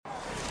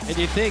And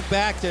you think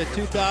back to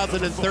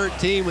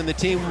 2013 when the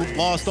team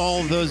lost all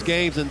of those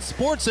games, and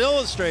Sports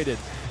Illustrated,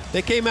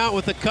 they came out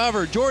with the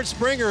cover, George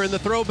Springer in the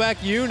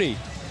throwback uni.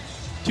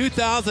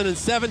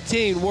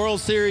 2017 World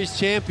Series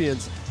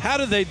champions. How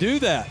did they do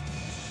that?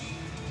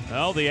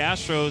 Well, the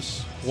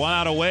Astros 1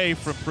 out away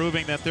from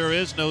proving that there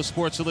is no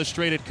Sports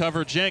Illustrated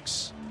cover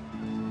jinx.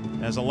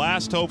 As a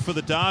last hope for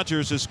the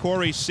Dodgers is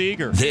Corey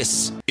Seager.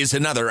 This is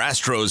another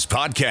Astros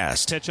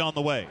podcast. Pitch on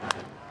the way.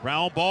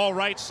 Ground ball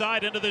right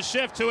side into the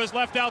shift to his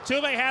left.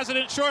 Altuve has it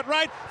in short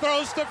right,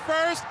 throws to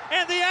first,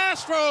 and the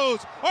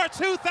Astros are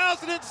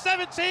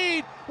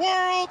 2017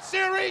 World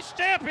Series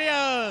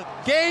champions.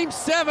 Game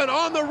 7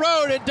 on the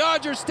road at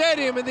Dodger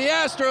Stadium, and the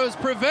Astros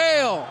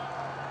prevail.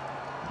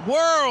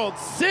 World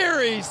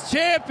Series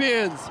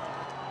champions.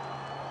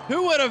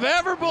 Who would have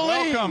ever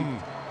believed? Welcome.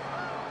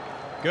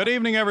 Good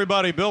evening,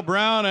 everybody. Bill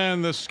Brown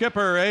and the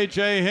skipper,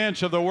 A.J.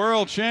 Hinch of the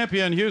world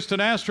champion Houston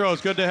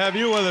Astros. Good to have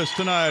you with us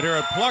tonight here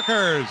at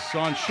Pluckers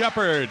on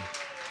Shepherd.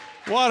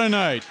 What a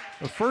night.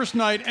 The first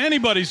night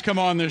anybody's come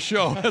on this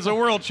show as a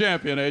world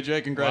champion.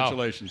 A.J.,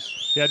 congratulations.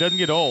 Wow. Yeah, it doesn't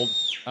get old.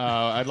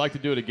 I'd like to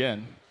do it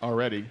again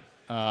already.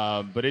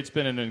 But it's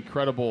been an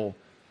incredible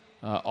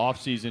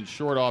off-season,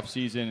 short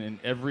off-season, and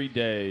every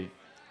day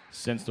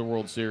since the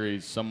World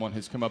Series, someone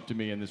has come up to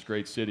me in this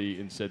great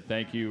city and said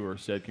thank you, or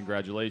said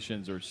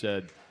congratulations, or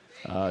said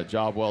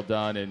job well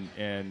done.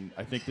 And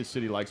I think this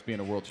city likes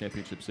being a World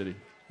Championship city.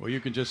 Well, you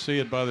can just see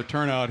it by the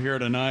turnout here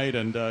tonight,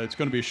 and it's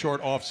going to be a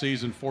short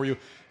off-season for you,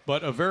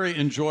 but a very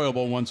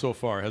enjoyable one so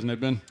far, hasn't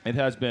it been? It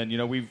has been. You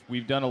know,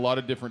 we've done a lot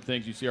of different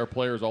things. You see our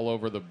players all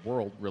over the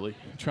world, really,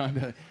 trying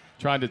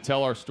to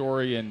tell our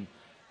story, and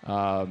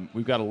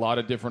we've got a lot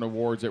of different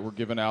awards that were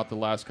given out the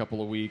last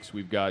couple of weeks.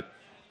 We've got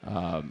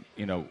a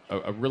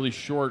really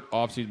short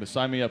offseason, but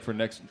sign me up for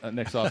next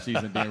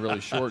offseason being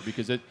really short,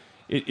 because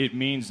it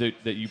means that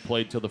you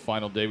played till the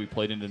final day. We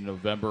played into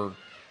November,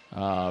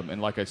 and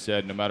like I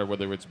said, no matter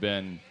whether it's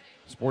been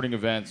sporting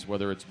events,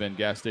 whether it's been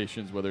gas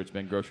stations, whether it's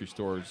been grocery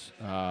stores,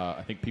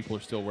 I think people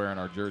are still wearing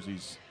our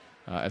jerseys,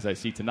 as I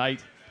see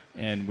tonight,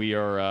 and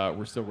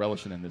we're still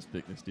relishing in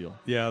this deal.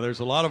 Yeah,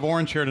 there's a lot of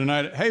orange here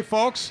tonight. Hey,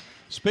 folks,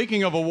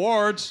 speaking of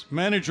awards,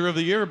 Manager of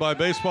the Year by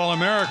Baseball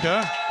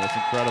America. That's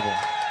incredible.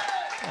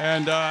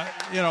 And,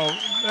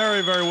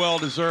 very, very well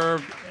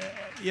deserved.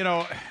 You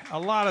know, a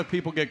lot of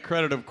people get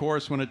credit, of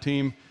course, when a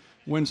team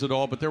wins it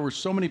all, but there were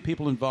so many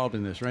people involved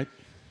in this, right?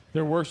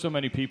 There were so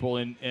many people,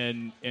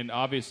 and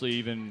obviously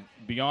even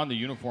beyond the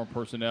uniform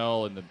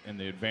personnel and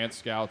the advanced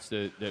scouts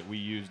that we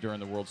used during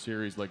the World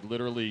Series, like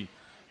literally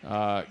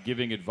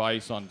giving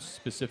advice on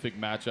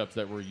specific matchups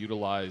that were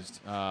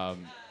utilized.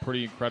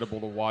 Pretty incredible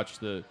to watch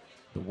the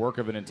work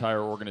of an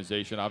entire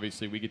organization.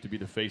 Obviously, we get to be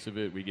the face of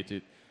it. We get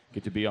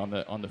to be on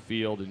the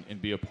field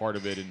and be a part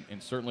of it.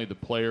 And certainly the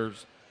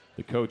players,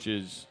 the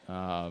coaches,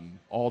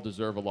 all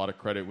deserve a lot of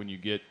credit. When you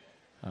get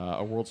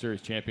a World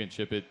Series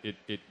championship,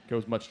 it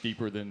goes much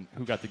deeper than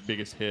who got the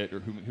biggest hit or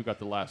who got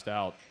the last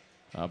out.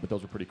 But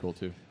those are pretty cool,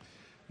 too.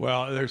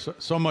 Well, there's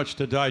so much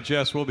to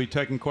digest. We'll be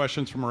taking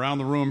questions from around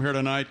the room here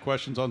tonight,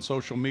 questions on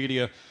social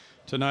media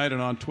tonight and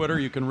on Twitter.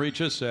 You can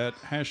reach us at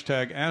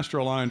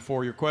 #Astroline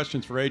for your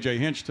questions for A.J.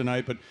 Hinch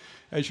tonight. But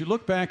as you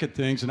look back at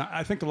things, and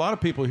I think a lot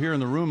of people here in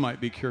the room might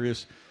be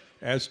curious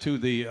as to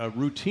the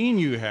routine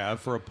you have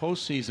for a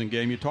postseason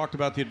game. You talked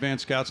about the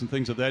advanced scouts and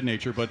things of that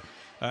nature, but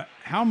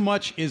how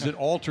much is it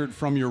altered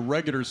from your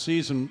regular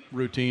season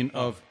routine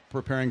of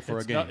preparing for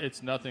a game?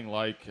 It's nothing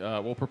like,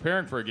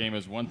 preparing for a game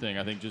is one thing.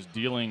 I think just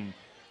dealing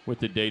with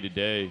the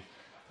day-to-day.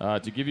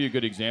 To give you a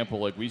good example,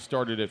 like we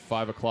started at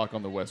 5 o'clock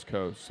on the West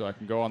Coast, so I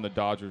can go on the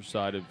Dodgers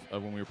side of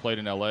when we were played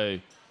in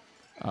L.A.,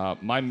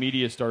 my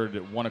media started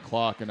at 1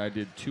 o'clock, and I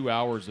did 2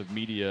 hours of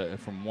media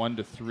from 1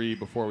 to 3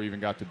 before we even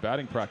got to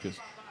batting practice.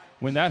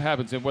 When that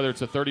happens, and whether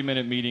it's a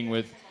 30-minute meeting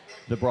with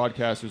the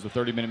broadcasters, a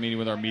 30-minute meeting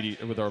with our media,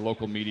 with our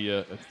local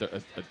media,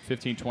 a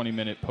 15,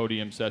 20-minute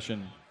podium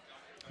session,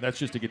 that's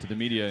just to get to the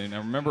media. And I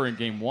remember in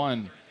Game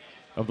 1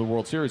 of the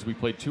World Series, we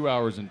played 2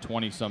 hours and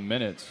 20-some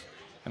minutes.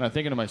 And I'm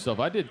thinking to myself,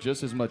 I did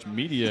just as much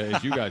media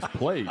as you guys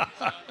played.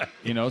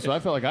 So I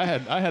felt like I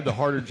had the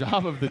harder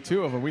job of the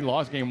two of them. We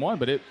lost Game 1,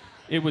 but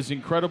it was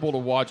incredible to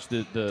watch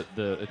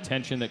the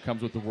attention that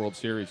comes with the World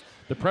Series.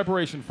 The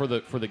preparation for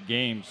the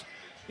games,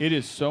 it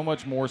is so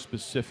much more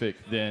specific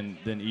than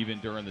even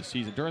during the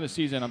season. During the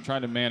season, I'm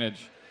trying to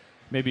manage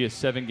maybe a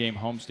 7-game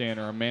homestand,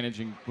 or I'm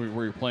managing where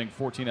you're playing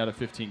 14 out of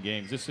 15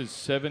 games. This is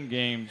 7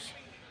 games.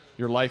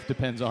 Your life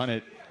depends on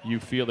it. You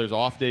feel there's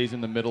off days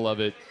in the middle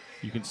of it.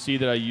 You can see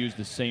that I use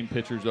the same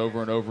pitchers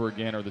over and over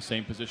again, or the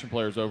same position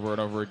players over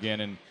and over again,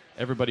 and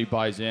everybody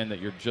buys in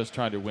that you're just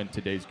trying to win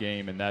today's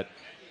game, and that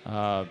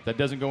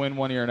doesn't go in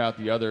one ear and out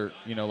the other,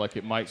 like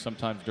it might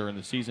sometimes during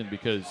the season,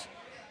 because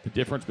the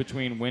difference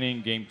between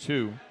winning Game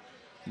 2,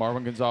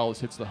 Marwin Gonzalez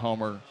hits the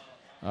homer,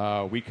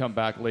 we come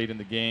back late in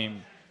the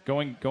game,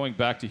 going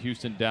back to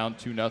Houston down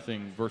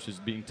 2-0 versus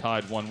being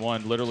tied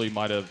 1-1 literally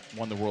might have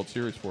won the World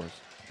Series for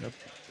us. Yep.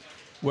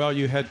 Well,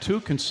 you had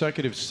 2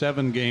 consecutive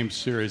 7-game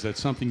series.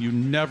 That's something you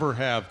never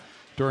have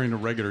during the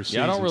regular season.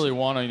 Yeah, I don't really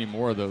want any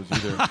more of those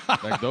either.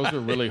 Like, those are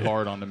really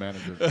hard on the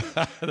manager.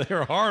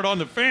 They're hard on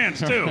the fans,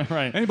 too.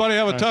 Right. Anybody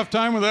have a tough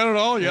time with that at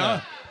all?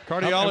 Yeah.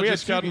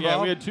 Cardiologist got involved.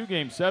 Yeah, we had 2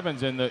 Game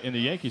 7s in the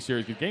Yankee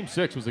series. Because Game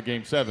 6 was a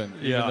Game 7,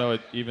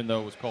 even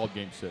though it was called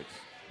Game 6.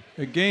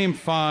 Game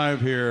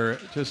 5 here,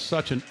 just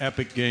such an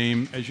epic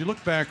game. As you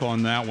look back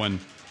on that one,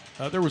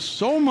 there was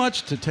so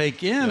much to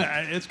take in.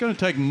 Yeah. It's going to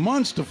take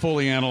months to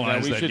fully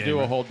analyze that game. We should do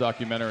a whole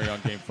documentary on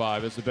Game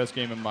 5. It's the best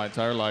game of my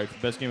entire life,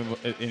 best game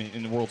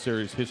in the World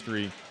Series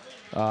history.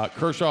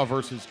 Kershaw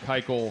versus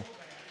Keuchel,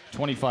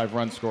 25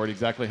 runs scored,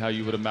 exactly how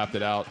you would have mapped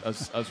it out.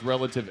 Us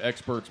relative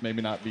experts,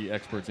 maybe not be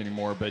experts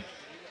anymore, but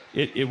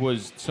it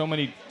was so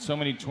many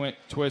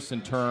twists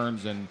and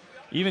turns, and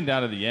even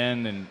down to the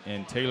end,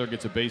 and Taylor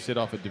gets a base hit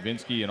off of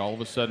Davinsky, and all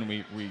of a sudden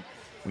we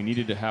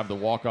needed to have the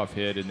walk-off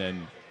hit, and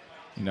then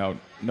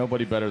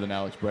nobody better than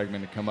Alex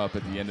Bregman to come up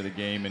at the end of the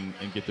game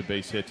and get the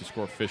base hit to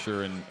score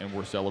Fisher, and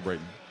we're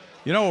celebrating.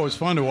 You know what was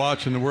fun to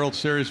watch in the World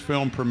Series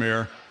film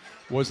premiere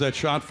was that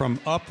shot from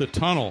up the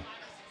tunnel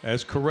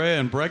as Correa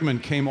and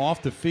Bregman came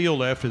off the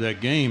field after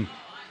that game.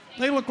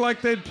 They looked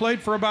like they'd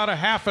played for about a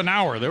half an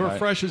hour. They were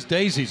fresh as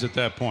daisies at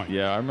that point.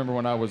 Yeah, I remember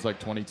when I was like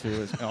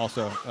 22.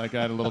 Also, like,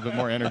 I had a little bit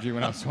more energy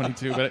when I was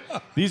 22. But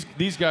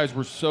these guys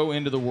were so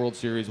into the World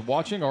Series.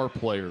 Watching our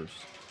players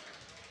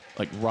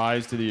like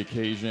rise to the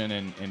occasion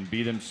and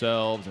be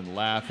themselves and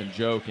laugh and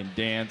joke and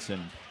dance.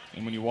 And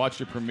when you watch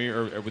the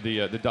premiere or with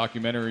the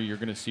documentary, you're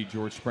going to see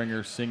George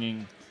Springer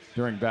singing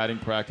during batting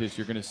practice.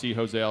 You're going to see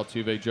Jose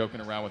Altuve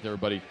joking around with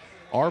everybody.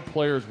 Our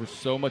players were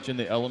so much in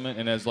the element,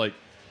 and as a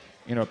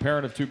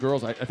parent of 2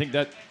 girls, I think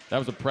that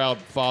was a proud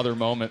father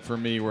moment for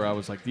me, where I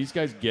was like, these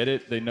guys get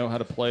it. They know how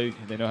to play.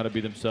 They know how to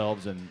be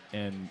themselves, and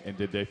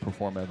did they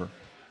perform ever?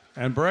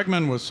 And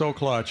Bregman was so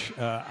clutch.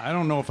 I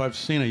don't know if I've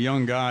seen a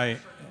young guy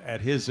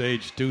at his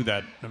age do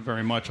that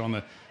very much on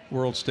the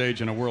world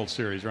stage in a World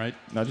Series, right?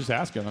 No, just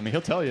ask him. I mean,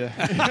 he'll tell you.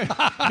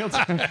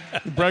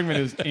 Bregman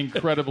is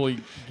incredibly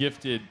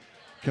gifted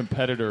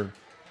competitor,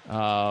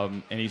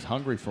 and he's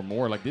hungry for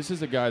more. Like, this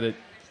is a guy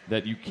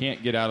that you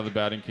can't get out of the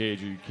batting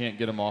cage, or you can't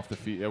get him off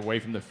the away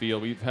from the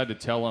field. We've had to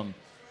tell him,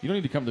 you don't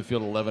need to come to the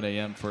field at 11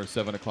 a.m. for a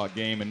 7 o'clock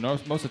game. And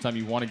most of the time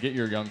you want to get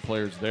your young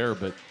players there,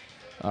 but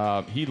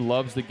he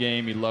loves the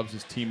game. He loves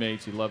his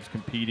teammates. He loves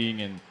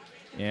competing.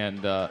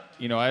 And I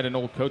had an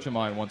old coach of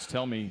mine once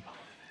tell me,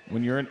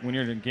 when you're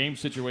in a game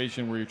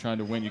situation where you're trying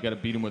to win, you got to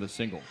beat him with a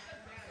single.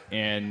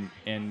 And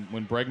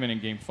when Bregman in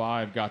Game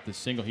 5 got the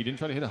single, he didn't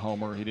try to hit a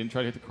homer. He didn't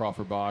try to hit the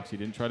Crawford box. He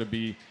didn't try to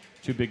be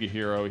too big a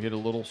hero. He hit a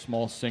little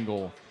small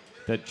single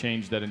that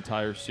changed that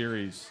entire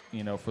series,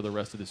 for the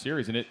rest of the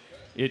series. And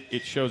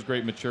it shows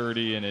great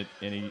maturity, and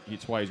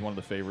it's why he's one of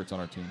the favorites on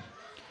our team.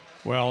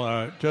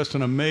 Well, just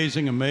an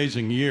amazing,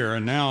 amazing year.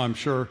 And now I'm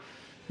sure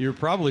you're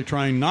probably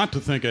trying not to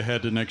think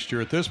ahead to next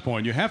year at this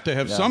point. You have to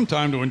have some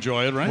time to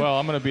enjoy it, right? Well,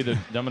 I'm going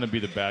to be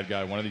the bad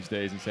guy one of these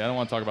days and say, I don't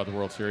want to talk about the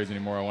World Series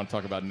anymore. I want to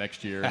talk about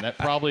next year. And that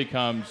probably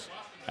comes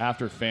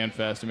after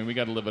FanFest. I mean, we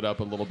got to live it up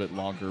a little bit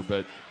longer,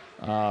 but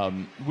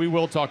we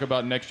will talk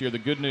about next year. The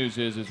good news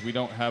is we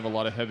don't have a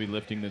lot of heavy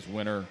lifting this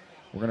winter.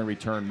 We're going to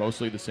return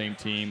mostly the same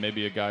team,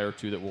 maybe a guy or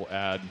 2 that will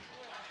add,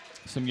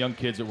 some young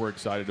kids that we're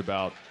excited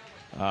about.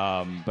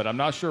 But I'm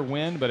not sure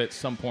when, but at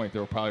some point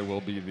there probably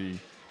will be the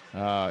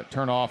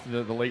turn off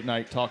the late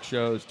night talk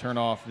shows, turn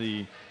off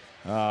the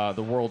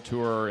World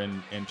Tour,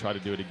 and try to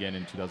do it again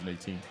in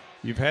 2018.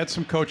 You've had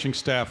some coaching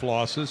staff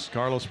losses.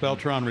 Carlos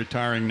Beltran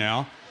retiring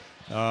now.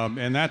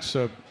 And that's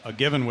a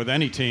given with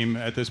any team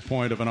at this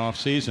point of an off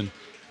season.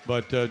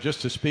 But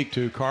just to speak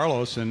to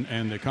Carlos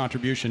and the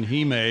contribution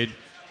he made,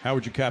 how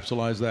would you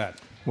capsulize that?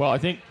 Well, I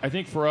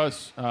think for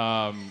us,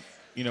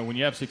 when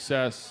you have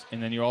success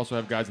and then you also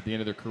have guys at the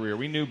end of their career,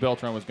 we knew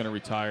Beltran was going to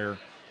retire.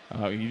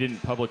 He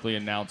didn't publicly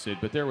announce it,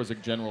 but there was a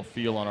general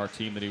feel on our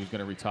team that he was going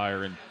to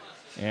retire.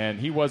 And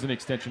he was an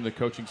extension of the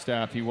coaching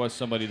staff. He was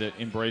somebody that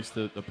embraced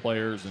the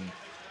players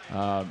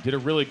and did a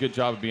really good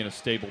job of being a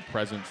stable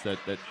presence,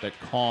 that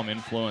calm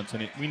influence.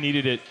 And we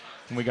needed it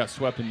when we got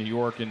swept in New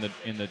York in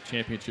the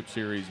championship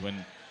series,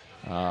 when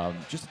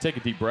just to take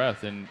a deep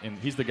breath. And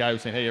he's the guy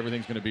who's saying, hey,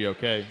 everything's going to be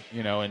okay.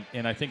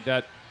 And I think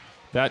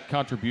that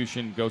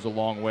contribution goes a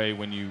long way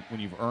when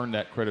you've earned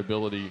that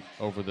credibility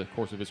over the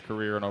course of his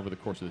career and over the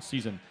course of the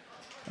season.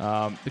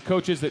 The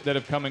coaches that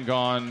have come and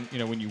gone,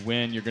 when you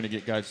win, you're going to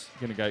get guys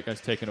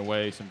taken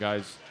away. Some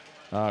guys,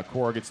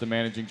 Cora gets the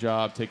managing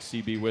job, takes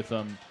CB with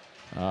him.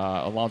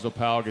 Alonzo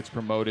Powell gets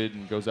promoted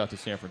and goes out to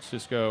San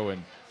Francisco,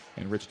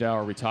 and Rich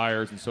Dower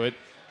retires. And so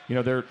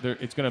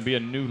it's going to be a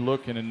new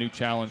look and a new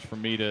challenge for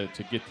me to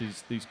get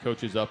these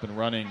coaches up and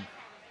running.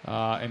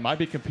 And might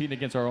be competing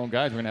against our own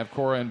guys. We're going to have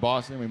Cora in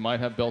Boston. We might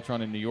have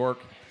Beltran in New York.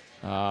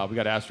 We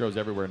got Astros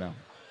everywhere now.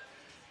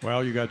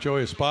 Well, you got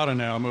Joey Espada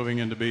now moving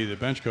in to be the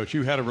bench coach.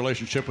 You had a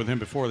relationship with him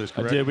before this,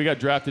 correct? I did. We got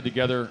drafted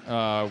together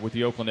with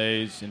the Oakland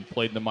A's and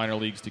played in the minor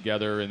leagues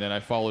together, and then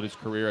I followed his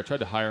career. I tried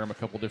to hire him a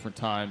couple different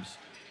times.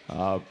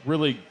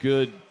 Really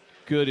good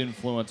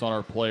influence on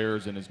our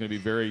players, and is going to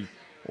be very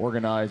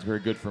organized, very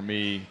good for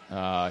me.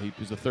 He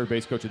was the third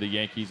base coach of the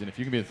Yankees, and if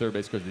you can be the third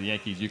base coach of the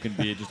Yankees, you can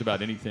be just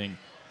about anything.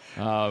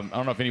 I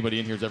don't know if anybody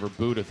in here has ever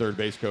booed a third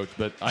base coach,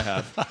 but I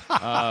have.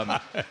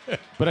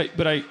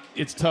 But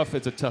it's tough.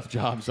 It's a tough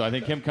job. So I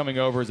think him coming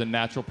over is a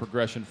natural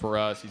progression for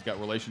us. He's got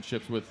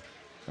relationships with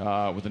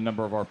a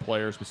number of our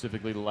players,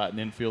 specifically the Latin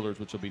infielders,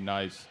 which will be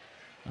nice.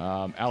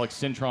 Alex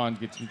Cintron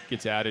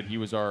gets added. He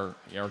was our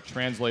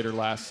translator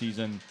last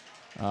season,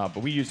 but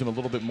we used him a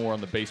little bit more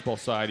on the baseball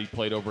side. He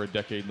played over a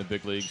decade in the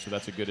big leagues, so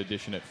that's a good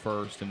addition at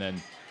first. And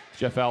then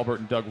Jeff Albert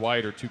and Doug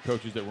White are two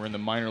coaches that were in the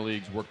minor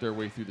leagues, worked their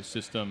way through the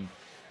system.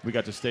 We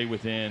got to stay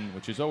within,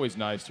 which is always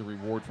nice to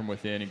reward from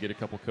within and get a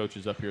couple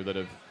coaches up here that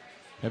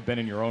have been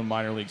in your own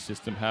minor league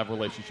system, have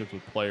relationships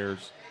with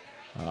players.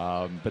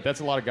 But that's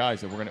a lot of guys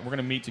that we're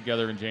gonna meet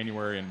together in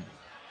January,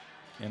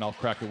 and I'll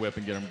crack the whip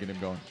and get them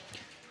going.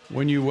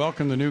 When you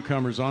welcomed the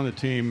newcomers on the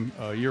team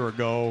a year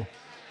ago,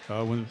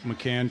 when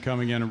McCann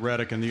coming in and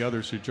Reddick and the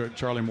others,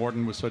 Charlie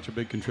Morton was such a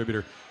big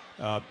contributor,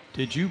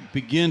 did you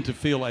begin to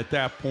feel at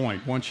that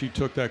point, once you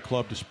took that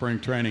club to spring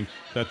training,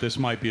 that this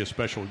might be a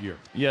special year?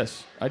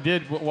 Yes, I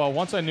did. Well,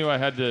 once I knew I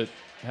had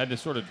to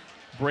sort of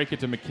break it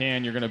to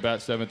McCann, you're going to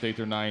bat 7th, 8th,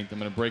 or 9th. I'm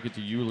going to break it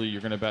to Yuli,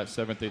 you're going to bat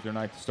 7th, 8th, or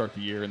 9th to start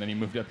the year, and then he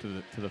moved up to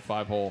the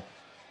 5-hole.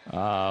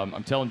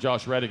 I'm telling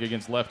Josh Reddick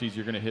against lefties,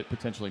 you're going to hit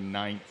potentially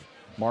 9th.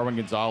 Marwin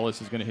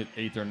Gonzalez is going to hit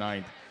 8th or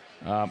 9th.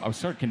 I was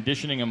sort of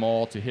conditioning them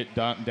all to hit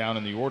down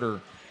in the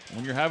order.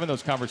 When you're having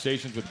those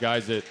conversations with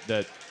guys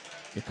that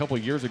a couple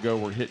of years ago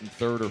were hitting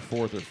 3rd or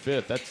 4th or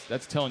 5th,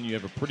 that's telling you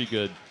have a pretty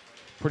good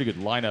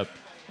lineup.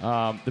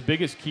 The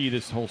biggest key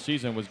this whole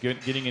season was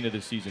getting into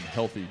the season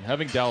healthy.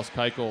 Having Dallas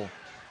Keuchel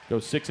go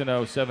 6-0,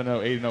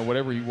 7-0, 8-0,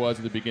 whatever he was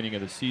at the beginning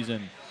of the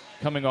season,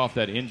 coming off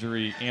that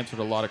injury, answered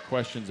a lot of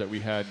questions that we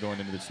had going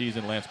into the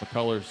season. Lance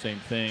McCullers, same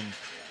thing.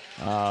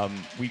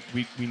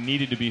 We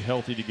needed to be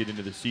healthy to get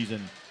into the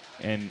season,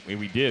 and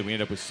we did. We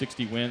ended up with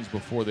 60 wins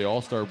before the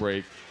All-Star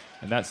break,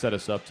 and that set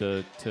us up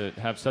to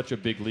have such a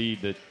big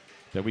lead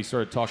that we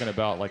started talking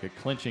about like a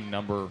clinching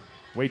number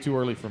way too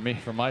early for me,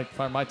 for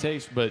my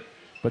taste, but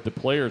the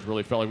players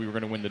really felt like we were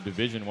going to win the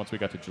division once we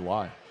got to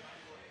July.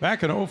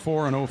 Back in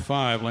 04 and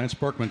 05, Lance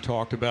Berkman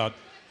talked about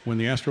when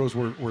the Astros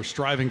were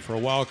striving for a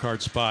wild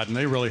card spot, and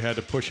they really had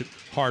to push it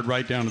hard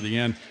right down to the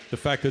end. The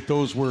fact that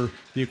those were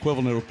the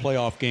equivalent of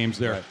playoff games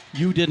there. Right.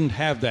 You didn't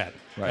have that.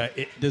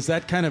 Right. Does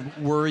that kind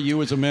of worry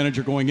you as a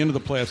manager going into the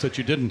playoffs that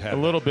you didn't have?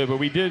 A little bit, but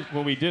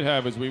what we did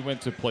have is we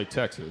went to play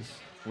Texas,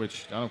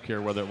 which I don't care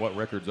what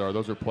records are.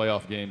 Those are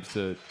playoff games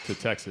to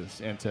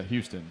Texas and to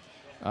Houston.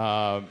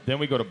 Then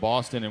we go to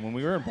Boston, and when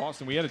we were in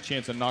Boston, we had a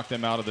chance to knock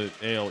them out of the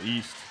AL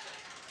East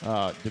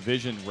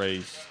division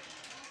race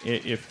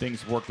if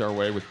things worked our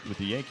way with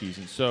the Yankees.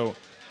 And so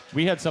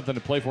we had something to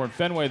play for. In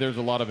Fenway, there's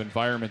a lot of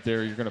environment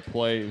there. You're going to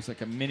play. It was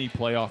like a mini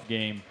playoff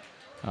game.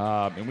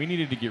 And we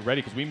needed to get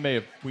ready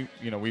because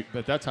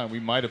at that time we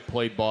might have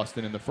played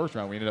Boston in the first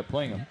round. We ended up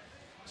playing them.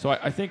 So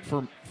I think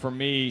for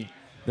me,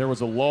 there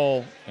was a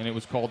lull, and it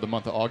was called the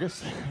month of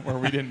August, where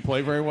we didn't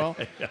play very well.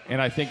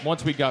 And I think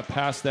once we got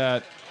past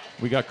that,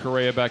 we got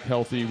Correa back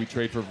healthy. We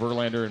trade for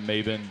Verlander and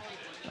Maben.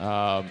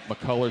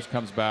 McCullers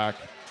comes back.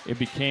 It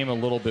became a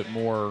little bit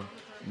more.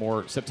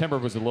 September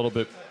was a little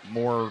bit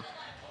more,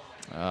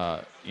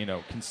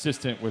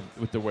 consistent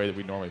with the way that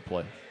we normally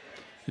play.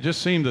 It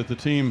just seemed that the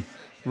team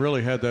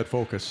really had that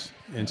focus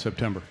in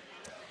September.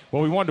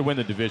 Well, we wanted to win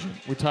the division.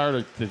 We're tired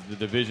of the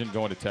division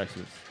going to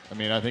Texas. I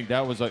mean, I think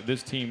that was like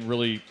this team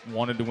really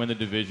wanted to win the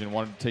division,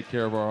 wanted to take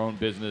care of our own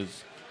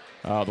business.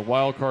 The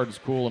wild card is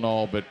cool and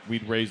all, but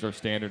we'd raised our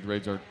standards,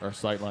 raised our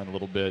sight line a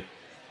little bit.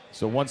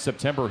 So once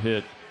September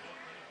hit,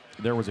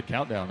 there was a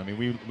countdown. I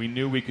mean, we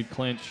knew we could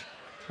clinch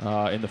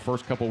in the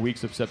first couple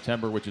weeks of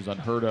September, which is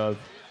unheard of,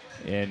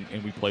 and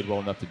we played well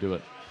enough to do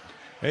it.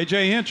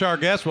 A.J. Hinch, our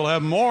guest. We'll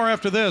have more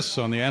after this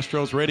on the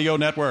Astros Radio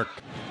Network.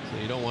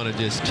 So you don't want to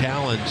just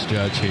challenge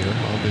Judge here.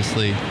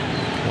 Obviously,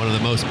 one of the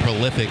most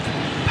prolific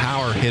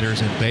power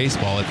hitters in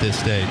baseball at this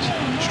stage.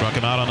 Struck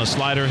him out on a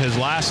slider his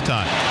last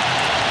time.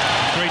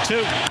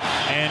 3-2.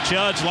 And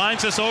Judge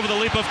lines us over the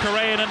leap of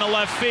Correa in the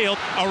left field.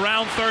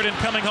 Around third and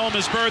coming home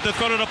is Bird. The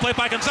throw to the plate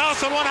by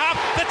Gonzalez on one hop.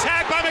 The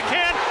tag by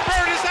McCann.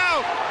 Bird is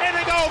out.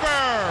 Inning over.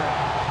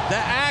 The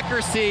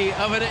accuracy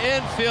of an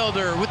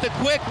infielder with the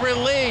quick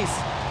release.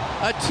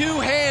 A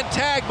two-hand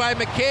tag by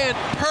McCann.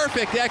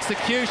 Perfect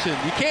execution.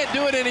 You can't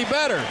do it any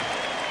better.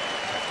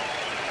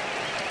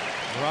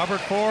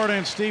 Robert Ford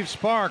and Steve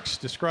Sparks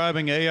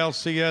describing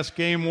ALCS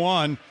Game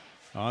 1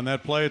 on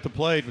that play at the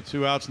plate with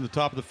 2 outs in the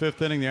top of the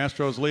 5th inning. The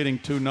Astros leading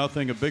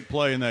 2-0. A big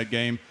play in that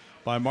game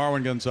by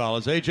Marwin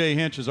Gonzalez. A.J.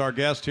 Hinch is our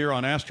guest here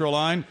on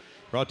Astroline,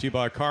 brought to you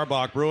by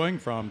Karbach Brewing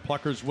from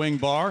Plucker's Wing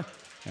Bar.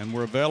 And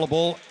we're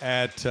available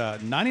at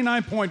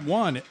 99.1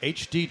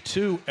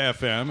 HD2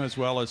 FM as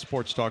well as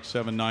Sports Talk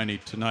 790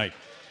 tonight.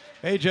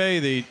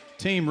 AJ, the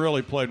team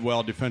really played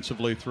well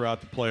defensively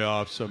throughout the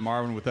playoffs.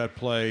 Marvin with that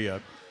play,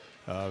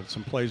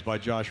 some plays by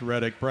Josh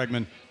Reddick,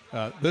 Bregman.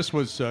 This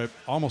was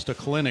almost a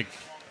clinic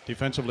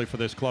defensively for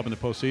this club in the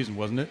postseason,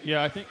 wasn't it?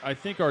 Yeah, I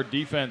think our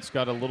defense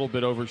got a little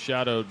bit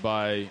overshadowed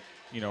by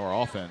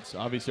our offense.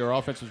 Obviously, our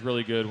offense was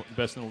really good,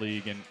 best in the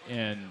league,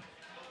 and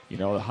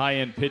the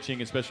high-end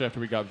pitching, especially after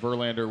we got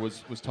Verlander,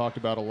 was talked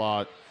about a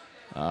lot.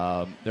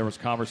 There was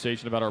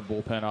conversation about our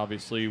bullpen,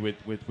 obviously, with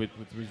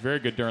was very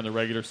good during the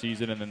regular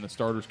season, and then the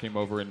starters came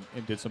over and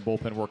did some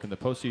bullpen work in the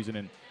postseason.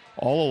 And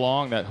all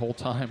along that whole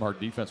time, our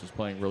defense was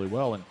playing really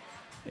well.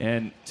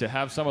 And to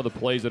have some of the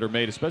plays that are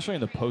made, especially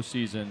in the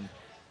postseason,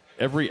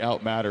 every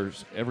out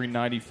matters. Every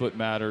 90-foot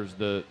matters.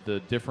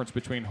 The difference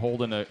between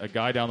holding a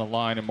guy down the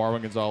line and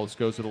Marwin Gonzalez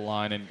goes to the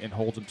line and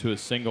holds him to a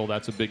single,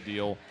 that's a big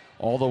deal.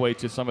 All the way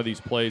to some of these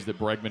plays that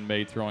Bregman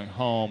made throwing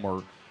home,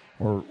 or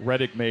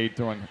Reddick made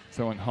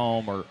throwing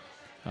home, or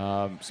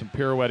some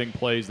pirouetting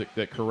plays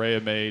that Correa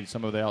made,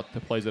 some of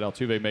the plays that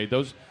Altuve made.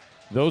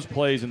 Those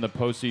plays in the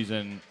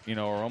postseason,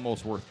 are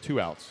almost worth 2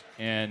 outs.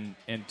 And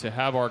to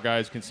have our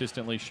guys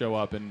consistently show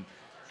up and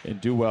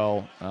do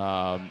well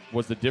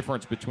was the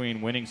difference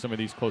between winning some of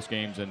these close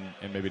games and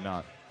maybe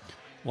not.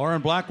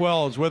 Lauren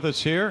Blackwell is with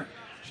us here.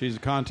 She's a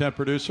content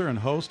producer and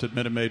host at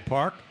Minute Maid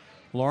Park.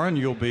 Lauren,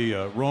 you'll be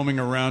roaming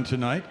around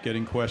tonight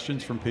getting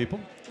questions from people.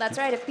 That's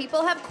right. If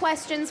people have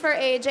questions for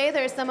AJ,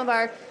 there's some of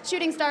our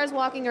shooting stars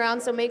walking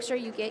around, so make sure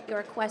you get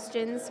your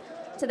questions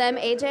to them.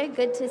 AJ,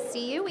 good to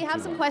see you. We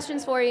have some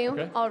questions for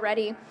you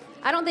already.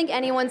 I don't think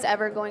anyone's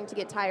ever going to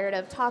get tired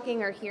of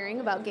talking or hearing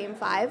about Game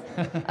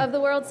 5 of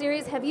the World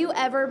Series. Have you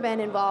ever been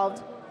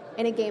involved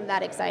in a game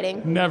that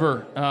exciting?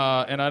 Never.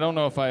 And I don't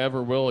know if I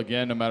ever will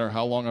again, no matter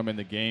how long I'm in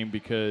the game,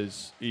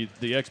 because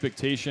the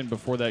expectation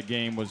before that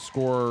game was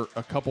score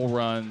a couple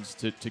runs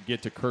to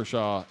get to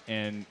Kershaw,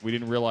 and we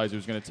didn't realize it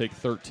was going to take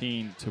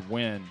 13 to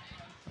win.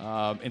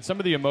 And some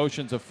of the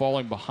emotions of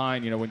falling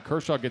behind, when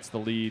Kershaw gets the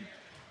lead,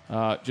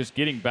 just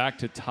getting back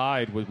to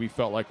tied, we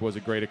felt like was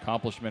a great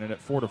accomplishment. And at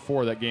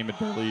 4-4, that game had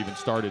barely even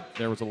started.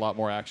 There was a lot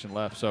more action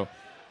left. So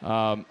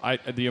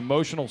the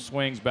emotional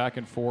swings back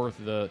and forth,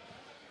 the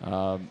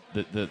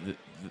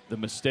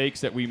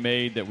mistakes that we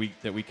made, that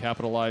we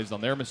capitalized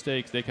on their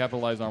mistakes, they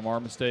capitalized on our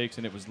mistakes,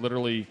 and it was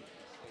literally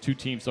two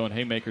teams throwing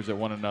haymakers at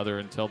one another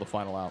until the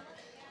final out.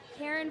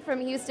 Karen from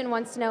Houston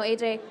wants to know,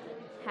 AJ,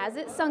 has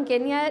it sunk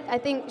in yet? I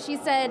think she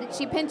said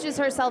she pinches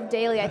herself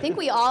daily. I think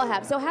we all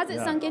have. So has it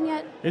sunk in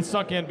yet? It's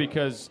sunk in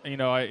because,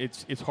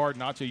 it's hard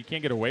not to. You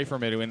can't get away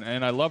from it.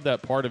 And I love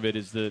that part of it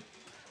is that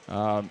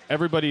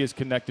everybody is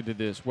connected to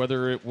this,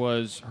 whether it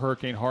was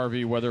Hurricane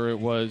Harvey, whether it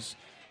was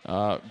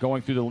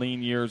going through the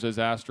lean years as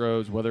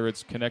Astros, whether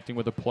it's connecting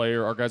with a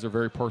player. Our guys are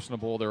very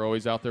personable. They're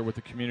always out there with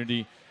the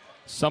community.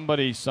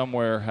 Somebody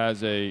somewhere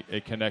has a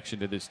connection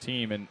to this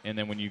team. And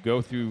then when you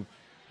go through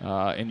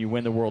and you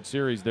win the World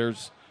Series,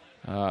 there's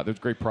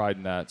great pride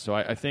in that. So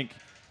I think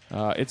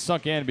it's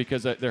sunk in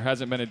because there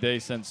hasn't been a day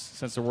since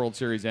the World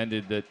Series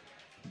ended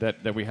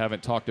that we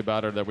haven't talked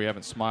about it, or that we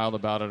haven't smiled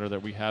about it, or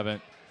that we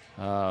haven't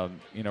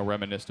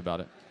reminisced about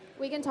it.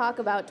 We can talk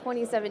about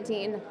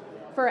 2017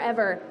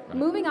 forever. Right.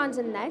 Moving on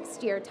to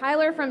next year,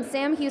 Tyler from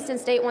Sam Houston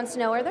State wants to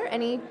know, are there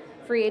any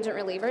free agent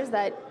relievers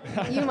that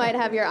you might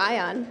have your eye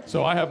on?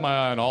 So I have my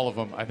eye on all of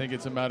them. I think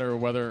it's a matter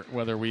of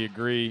whether we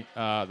agree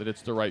that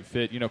it's the right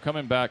fit.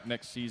 Coming back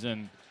next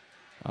season,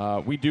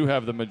 we do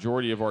have the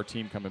majority of our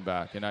team coming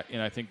back, and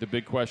I think the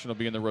big question will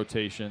be in the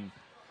rotation,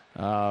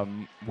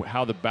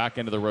 how the back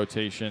end of the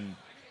rotation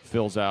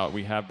fills out.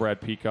 We have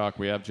Brad Peacock,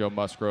 we have Joe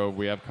Musgrove,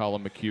 we have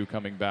Colin McHugh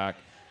coming back.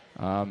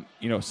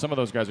 Some of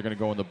those guys are going to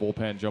go in the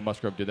bullpen. Joe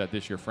Musgrove did that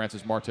this year.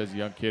 Francis Martez, a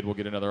young kid, will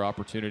get another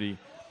opportunity.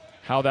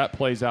 How that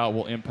plays out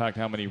will impact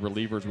how many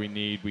relievers we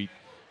need. In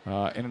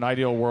an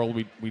ideal world,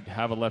 we'd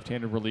have a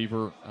left-handed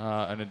reliever,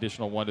 an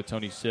additional one to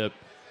Tony Sipp.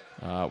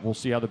 We'll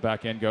see how the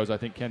back end goes. I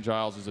think Ken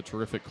Giles is a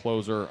terrific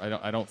closer.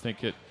 I don't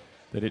think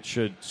that it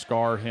should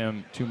scar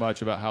him too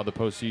much about how the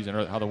postseason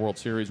or how the World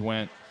Series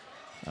went.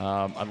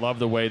 I love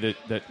the way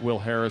that Will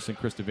Harris and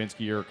Chris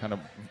Davinsky are kind of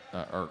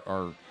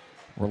are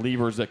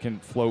relievers that can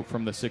float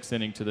from the 6th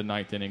inning to the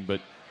 9th inning. But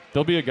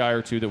there'll be a guy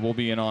or two that we'll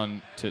be in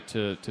on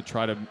to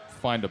try to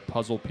find a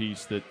puzzle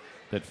piece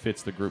that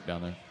fits the group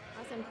down there.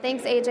 Awesome.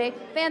 Thanks, AJ.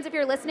 Fans, if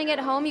you're listening at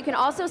home, you can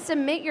also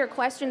submit your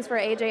questions for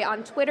AJ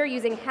on Twitter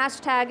using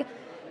hashtag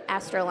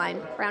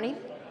Astroline. Brownie?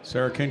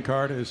 Sarah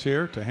Kincard is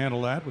here to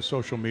handle that with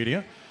social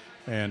media.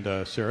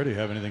 And Sarah, do you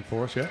have anything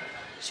for us yet?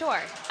 Sure.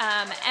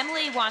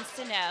 Emily wants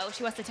to know,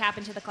 she wants to tap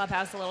into the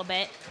clubhouse a little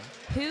bit.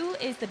 Who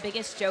is the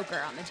biggest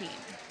joker on the team?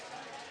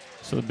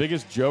 So the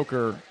biggest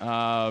joker,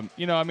 I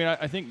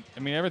think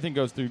everything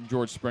goes through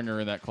George Springer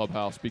in that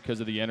clubhouse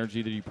because of the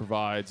energy that he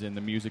provides and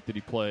the music that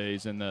he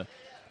plays, and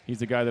he's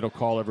the guy that'll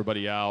call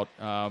everybody out.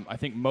 I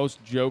think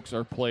most jokes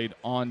are played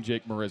on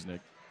Jake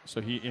Marisnick.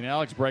 So he and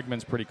Alex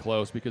Bregman's pretty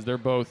close because they're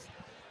both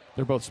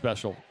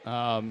special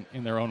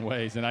in their own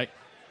ways. And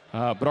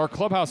but our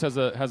clubhouse has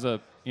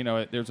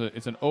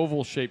it's an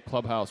oval shaped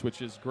clubhouse,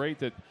 which is great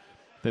that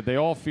they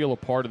all feel a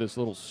part of this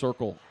little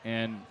circle.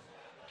 And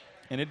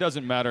it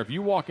doesn't matter if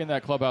you walk in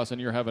that clubhouse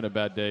and you're having a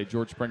bad day.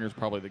 George Springer's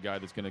probably the guy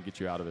that's going to get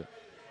you out of it.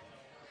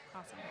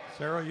 Awesome.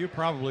 Sarah, you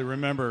probably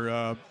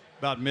remember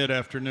about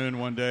mid-afternoon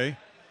one day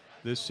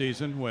this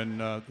season when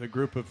the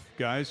group of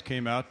guys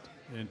came out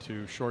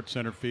into short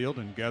center field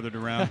and gathered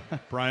around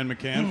Brian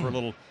McCann for a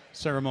little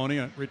ceremony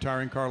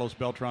retiring Carlos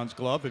Beltran's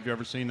glove. Have you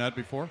ever seen that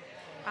before?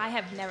 I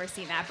have never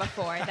seen that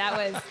before.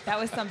 That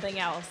was something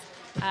else.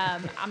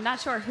 I'm not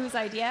sure whose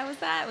idea was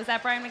that. Was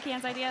that Brian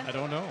McCann's idea? I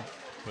don't know,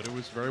 but it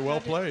was very well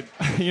played.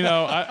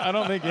 I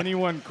don't think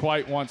anyone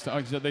quite wants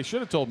to. They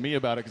should have told me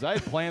about it because I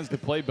had plans to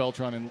play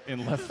Beltran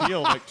in left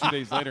field like 2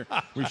 days later.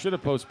 We should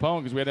have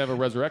postponed because we had to have a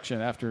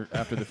resurrection after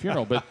the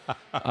funeral. But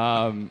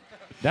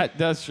that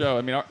does show.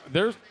 I mean,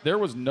 there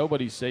was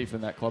nobody safe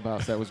in that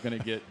clubhouse that was going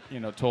to get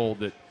told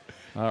that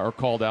or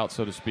called out,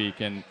 so to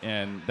speak.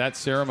 And that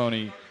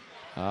ceremony,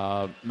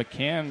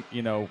 McCann,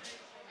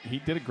 he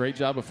did a great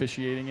job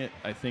officiating it.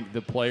 I think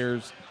the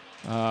players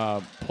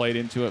played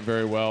into it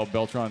very well.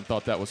 Beltran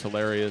thought that was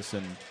hilarious,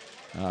 and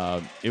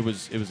it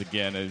was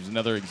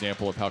another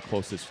example of how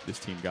close this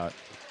team got.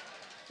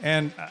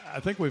 And I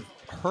think we've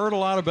heard a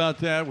lot about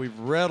that. We've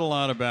read a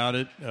lot about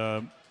it.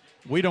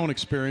 We don't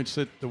experience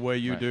it the way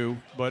you do,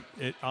 but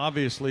it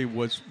obviously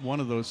was one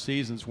of those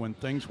seasons when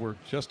things were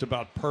just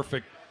about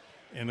perfect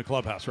in the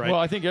clubhouse, right? Well,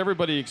 I think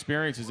everybody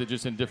experiences it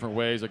just in different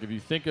ways. Like if you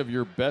think of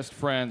your best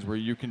friends where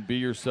you can be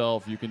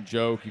yourself, you can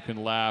joke, you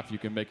can laugh, you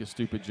can make a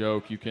stupid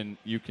joke, you can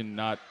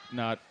not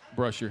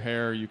brush your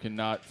hair, you can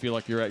not feel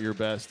like you're at your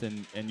best,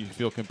 and you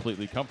feel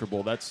completely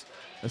comfortable. That's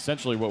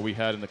essentially what we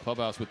had in the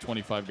clubhouse with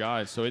 25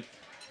 guys. So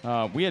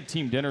we had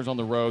team dinners on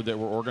the road that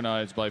were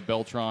organized by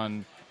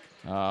Beltran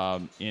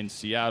in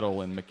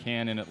Seattle and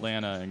McCann in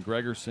Atlanta and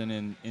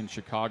Gregerson in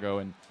Chicago.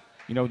 And,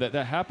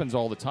 that happens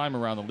all the time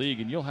around the league,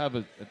 and you'll have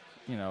a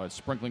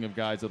sprinkling of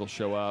guys that'll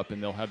show up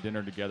and they'll have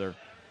dinner together.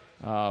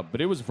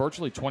 But it was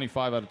virtually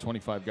 25 out of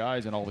 25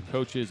 guys and all the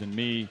coaches and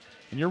me,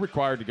 and you're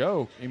required to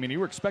go. I mean, you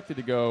were expected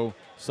to go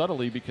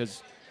subtly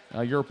because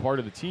you're a part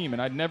of the team,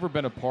 and I'd never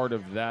been a part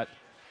of that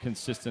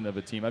consistent of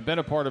a team. I've been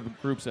a part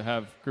of groups that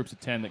have groups of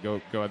 10 that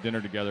go have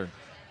dinner together.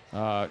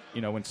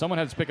 When someone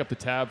has to pick up the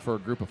tab for a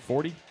group of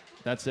 40,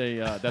 that's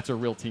a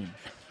real team.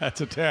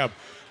 That's a tab.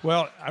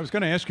 Well, I was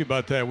going to ask you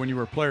about that when you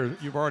were a player.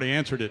 You've already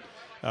answered it.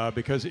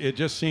 Because it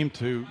just seemed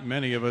to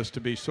many of us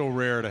to be so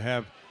rare to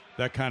have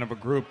that kind of a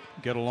group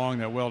get along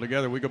that well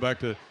together. We go back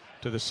to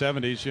the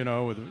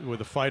 70s, with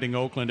the fighting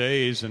Oakland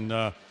A's, and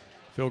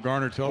Phil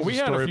Garner tells the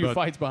story about... We had a few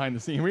fights behind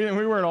the scenes. We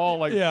weren't all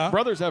like...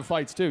 Brothers have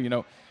fights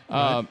too,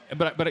 Right.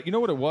 But you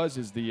know what it was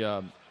is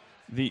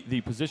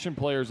the position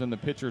players and the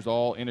pitchers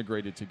all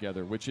integrated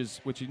together, which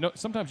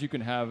sometimes you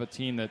can have a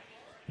team that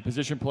the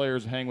position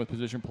players hang with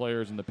position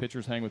players and the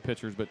pitchers hang with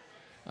pitchers, but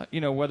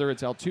whether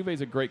it's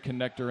Altuve's a great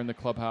connector in the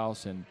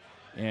clubhouse and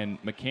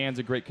McCann's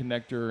a great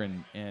connector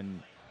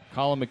and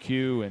Colin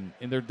McHugh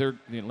and they're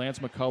Lance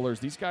McCullers,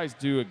 these guys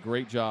do a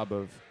great job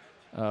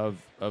of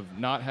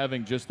not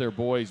having just their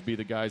boys be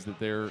the guys that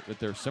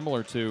they're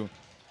similar to.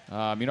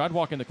 I'd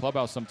walk in the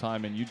clubhouse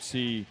sometime and you'd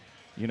see,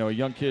 a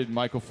young kid,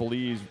 Michael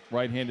Feliz,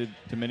 right-handed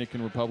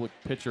Dominican Republic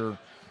pitcher,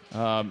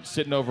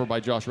 sitting over by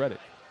Josh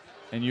Reddick.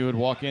 And you would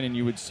walk in and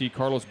you would see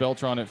Carlos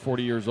Beltran at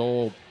 40 years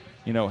old,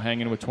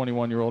 hanging with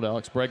 21-year-old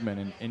Alex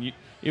Bregman. And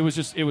it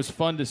was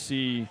fun to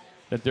see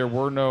that there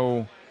were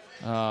no,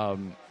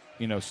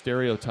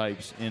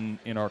 stereotypes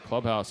in our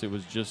clubhouse. It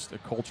was just a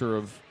culture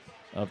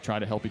of trying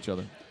to help each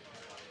other.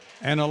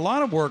 And a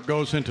lot of work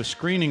goes into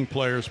screening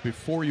players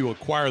before you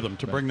acquire them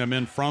to bring them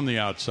in from the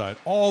outside.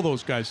 All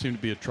those guys seem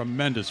to be a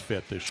tremendous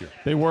fit this year.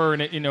 They were,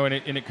 and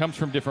it comes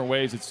from different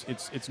ways.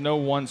 It's no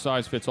one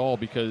size fits all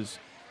because,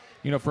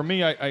 for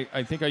me,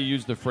 I think I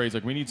used the phrase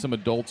like we need some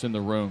adults in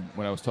the room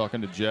when I was talking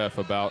to Jeff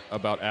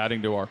about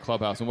adding to our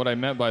clubhouse. And what I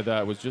meant by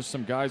that was just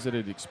some guys that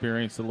had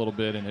experienced a little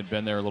bit and had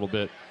been there a little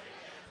bit.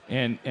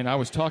 And I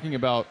was talking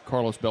about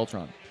Carlos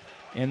Beltran.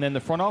 And then the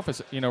front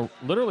office,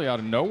 literally out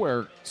of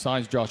nowhere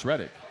signs Josh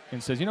Reddick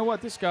and says, you know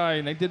what, this guy,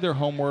 and they did their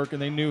homework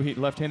and they knew he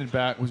left-handed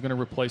bat was going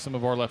to replace some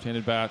of our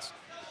left-handed bats,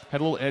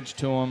 had a little edge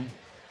to him.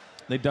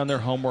 They'd done their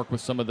homework with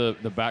some of the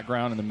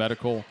background and the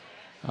medical.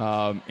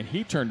 And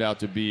he turned out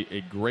to be a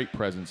great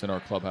presence in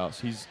our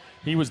clubhouse.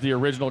 He was the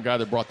original guy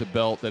that brought the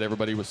belt that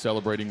everybody was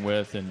celebrating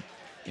with,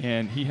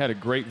 and he had a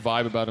great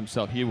vibe about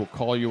himself. He will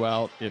call you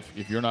out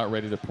if you're not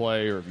ready to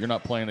play or if you're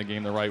not playing the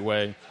game the right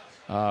way.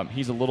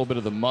 He's a little bit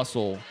of the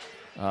muscle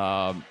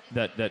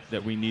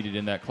that we needed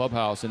in that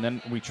clubhouse. And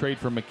then we trade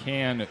for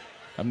McCann.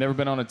 I've never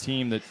been on a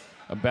team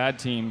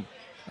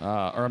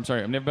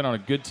I've never been on a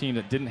good team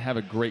that didn't have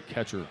a great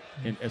catcher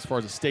as far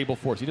as a stable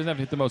force. He doesn't have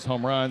to hit the most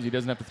home runs. He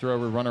doesn't have to throw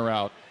every runner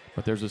out,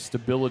 but there's a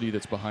stability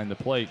that's behind the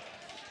plate.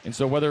 And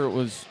so whether it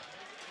was,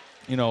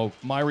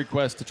 my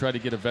request to try to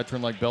get a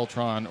veteran like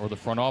Beltran or the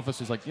front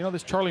office is like,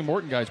 this Charlie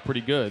Morton guy's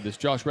pretty good. This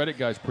Josh Reddick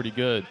guy's pretty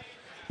good.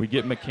 We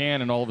get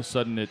McCann, and all of a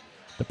sudden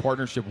the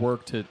partnership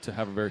worked to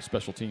have a very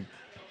special team.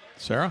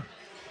 Sarah?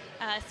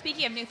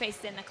 Speaking of new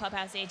faces in the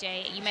clubhouse,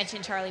 AJ, you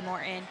mentioned Charlie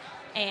Morton.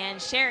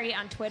 And Sherry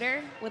on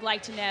Twitter would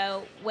like to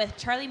know, with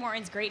Charlie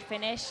Morton's great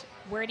finish,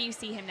 where do you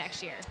see him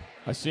next year?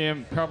 I see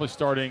him probably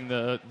starting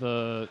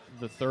the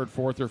third,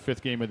 fourth, or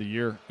fifth game of the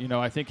year.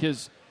 I think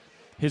his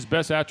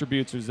best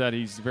attributes is that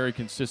he's very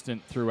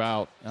consistent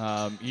throughout.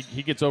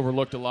 He gets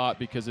overlooked a lot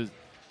because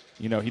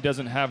he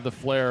doesn't have the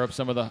flair of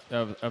some of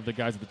the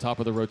guys at the top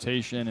of the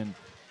rotation, and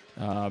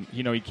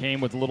he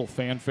came with a little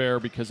fanfare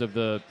because of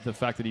the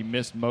fact that he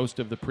missed most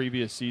of the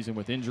previous season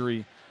with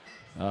injury.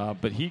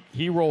 But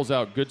he rolls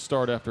out good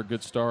start after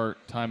good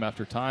start, time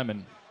after time,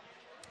 and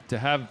to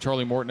have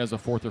Charlie Morton as a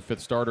fourth or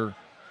fifth starter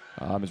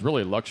is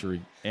really a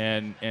luxury.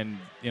 And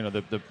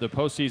the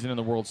postseason in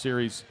the World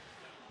Series,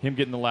 him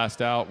getting the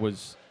last out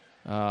was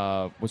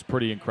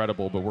pretty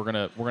incredible. But we're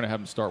gonna have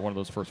him start one of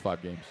those first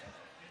 5 games.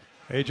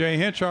 A.J.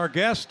 Hinch, our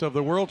guest of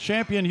the world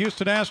champion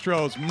Houston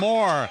Astros.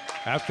 More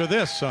after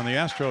this on the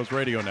Astros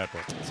Radio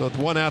Network. So with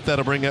one out,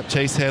 that'll bring up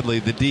Chase Headley,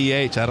 the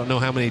DH. I don't know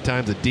how many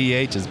times a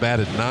DH has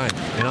batted 9.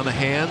 And on the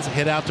hands,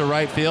 hit out to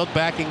right field.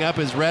 Backing up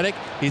is Reddick.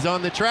 He's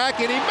on the track,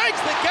 and he makes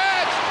the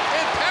catch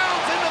and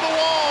pounds into the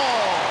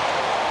wall.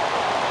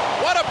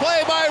 What a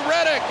play by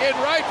Reddick in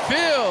right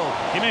field.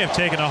 He may have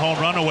taken a home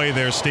run away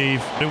there,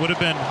 Steve. It would have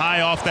been high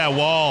off that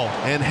wall.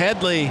 And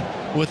Headley,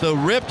 with a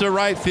rip to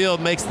right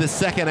field, makes the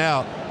second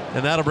out.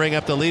 And that'll bring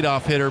up the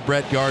leadoff hitter,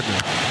 Brett Gardner.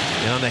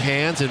 And on the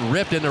hands and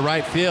ripped into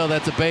right field.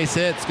 That's a base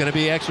hit. It's going to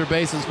be extra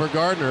bases for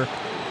Gardner.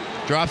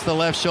 Drops the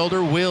left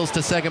shoulder, wheels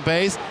to second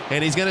base,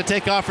 and he's going to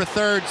take off for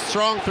third.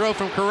 Strong throw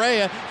from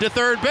Correa to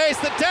third base.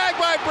 The tag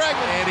by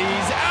Bregman, and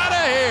he's out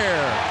of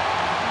here.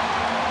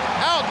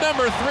 Out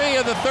number 3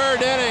 of the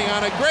third inning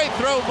on a great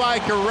throw by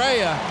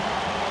Correa.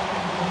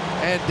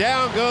 And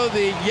down go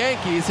the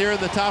Yankees here in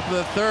the top of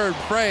the third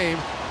frame.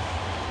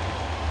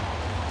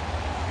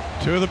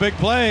 2 of the big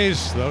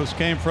plays, those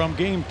came from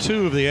Game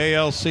 2 of the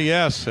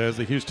ALCS as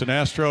the Houston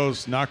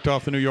Astros knocked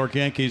off the New York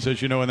Yankees,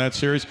 as you know, in that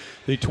series.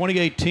 The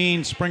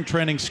 2018 spring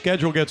training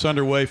schedule gets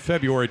underway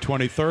February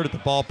 23rd at the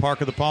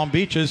ballpark of the Palm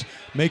Beaches.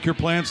 Make your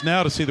plans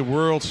now to see the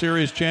World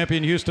Series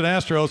champion Houston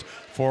Astros.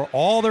 For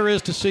all there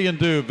is to see and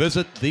do,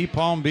 visit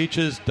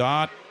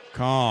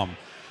thepalmbeaches.com.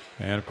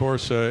 And, of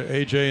course,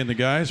 AJ and the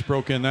guys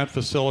broke in that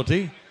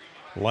facility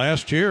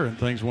last year, and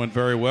things went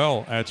very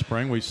well at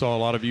spring. We saw a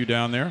lot of you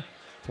down there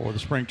for the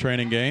spring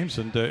training games,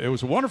 and it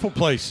was a wonderful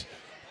place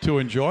to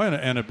enjoy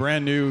and a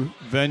brand new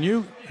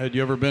venue. Had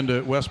you ever been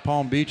to West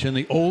Palm Beach in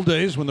the old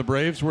days when the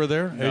Braves were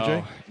there,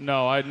 AJ?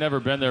 No, I'd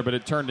never been there, but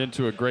it turned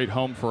into a great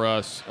home for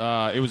us.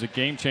 It was a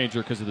game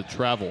changer because of the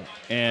travel,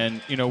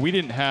 and we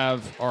didn't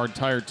have our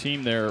entire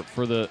team there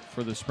for the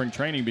spring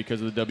training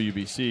because of the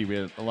WBC. We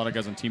had a lot of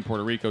guys on Team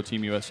Puerto Rico,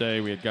 Team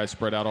USA. We had guys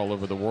spread out all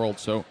over the world,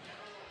 so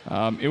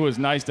it was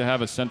nice to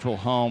have a central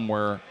home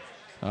where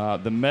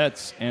the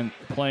Mets and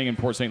playing in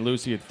Port St.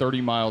 Lucie, a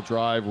 30-mile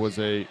drive was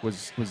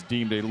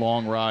deemed a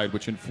long ride,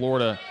 which in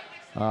Florida,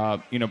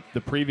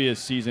 the previous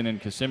season in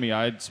Kissimmee,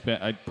 I'd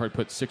probably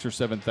put 6,000 or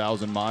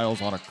 7,000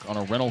 miles on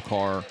a rental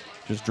car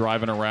just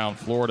driving around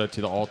Florida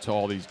to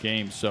all these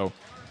games. So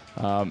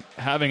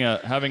having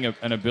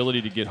an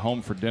ability to get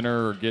home for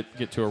dinner or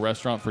get to a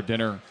restaurant for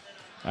dinner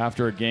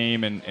after a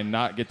game and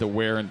not get the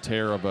wear and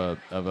tear of a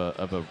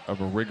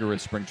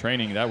rigorous spring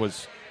training, that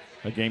was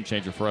a game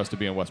changer for us to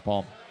be in West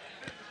Palm.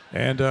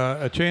 And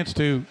a chance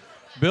to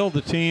build the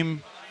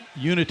team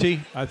unity.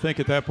 I think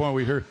at that point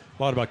we heard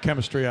a lot about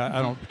chemistry.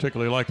 I don't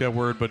particularly like that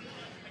word, but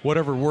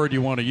whatever word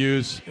you want to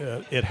use,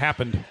 it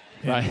happened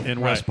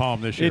in West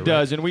Palm this year. It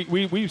does, and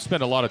we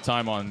spent a lot of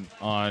time on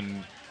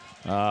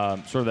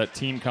sort of that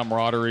team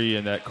camaraderie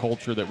and that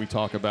culture that we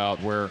talk about,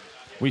 where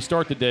we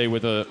start the day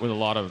with a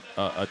lot of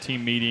a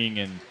team meeting,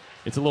 and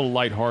it's a little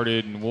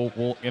lighthearted, and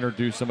we'll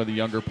introduce some of the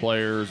younger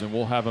players, and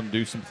we'll have them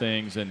do some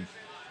things, and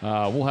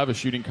we'll have a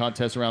shooting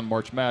contest around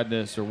March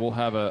Madness, or we'll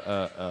have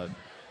a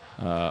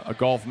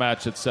golf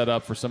match that's set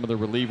up for some of the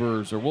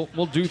relievers, or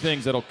we'll do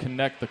things that'll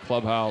connect the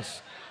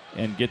clubhouse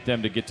and get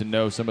them to get to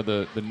know some of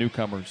the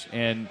newcomers.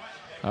 And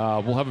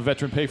we'll have a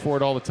veteran pay for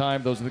it all the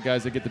time. Those are the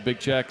guys that get the big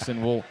checks,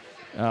 and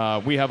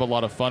we have a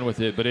lot of fun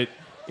with it. But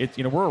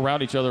we're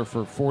around each other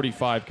for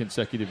 45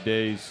 consecutive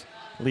days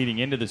leading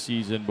into the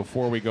season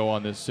before we go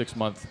on this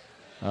 6-month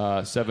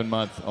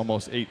 7-month,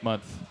 almost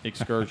 8-month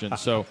excursion.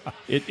 So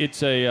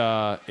it's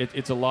a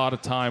lot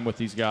of time with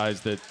these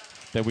guys that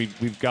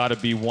we've got to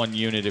be one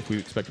unit if we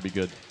expect to be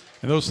good.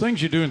 And those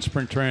things you do in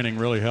spring training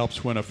really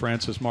helps when a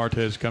Francis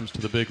Martes comes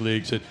to the big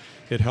leagues.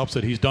 It helps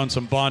that he's done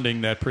some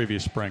bonding that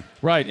previous spring.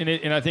 Right,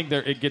 and I think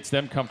it gets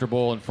them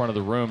comfortable in front of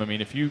the room. I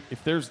mean,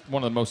 if there's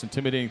one of the most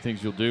intimidating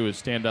things you'll do is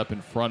stand up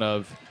in front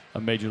of a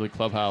major league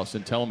clubhouse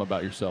and tell them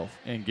about yourself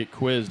and get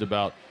quizzed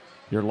about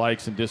your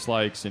likes and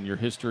dislikes and your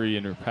history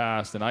and your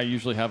past. And I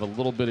usually have a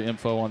little bit of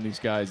info on these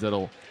guys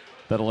that'll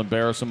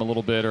embarrass them a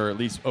little bit, or at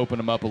least open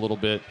them up a little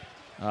bit.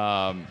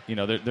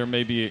 There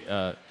may be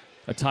a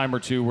time or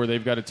two where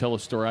they've got to tell a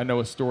story. I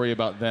know a story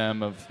about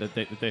them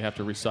that they have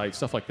to recite,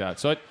 stuff like that.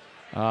 So,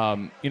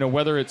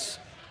 whether it's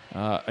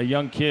a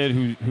young kid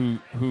who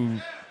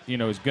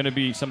is going to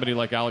be somebody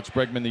like Alex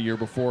Bregman the year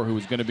before, who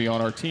was going to be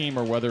on our team,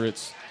 or whether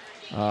it's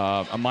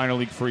a minor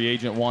league free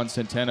agent, Juan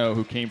Centeno,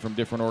 who came from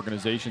different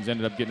organizations,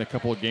 ended up getting a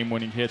couple of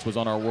game-winning hits, was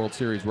on our World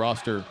Series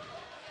roster.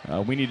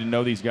 We need to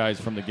know these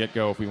guys from the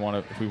get-go if we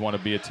want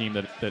to be a team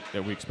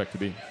that we expect to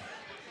be.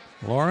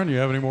 Lauren, you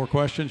have any more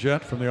questions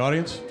yet from the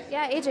audience?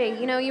 Yeah,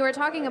 AJ, you were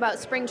talking about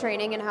spring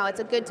training and how it's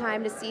a good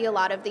time to see a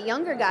lot of the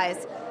younger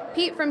guys.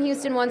 Pete from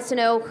Houston wants to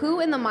know who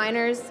in the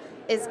minors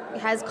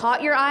has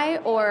caught your eye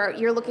or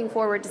you're looking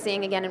forward to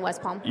seeing again in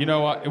West Palm.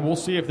 We'll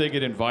see if they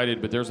get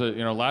invited, but there's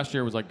last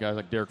year was like guys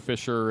like Derek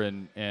Fisher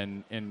and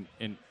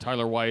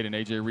Tyler White and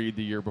AJ Reed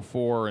the year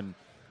before, and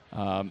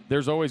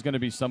there's always going to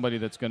be somebody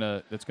that's going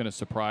to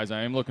surprise.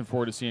 I am looking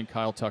forward to seeing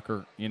Kyle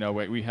Tucker.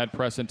 We had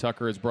Preston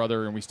Tucker, his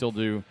brother, and we still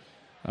do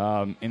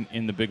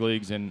in the big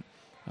leagues and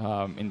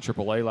in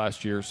AAA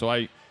last year.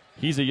 So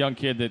he's a young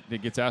kid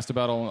that gets asked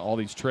about all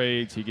these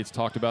trades. He gets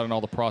talked about in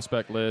all the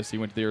prospect lists. He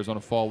went to the Arizona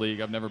Fall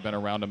League. I've never been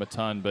around him a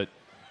ton, but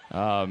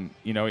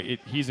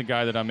he's a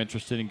guy that I'm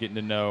interested in getting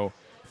to know.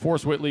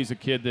 Forrest Whitley's a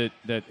kid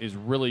that is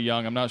really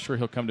young. I'm not sure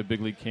he'll come to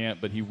big league camp,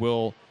 but he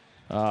will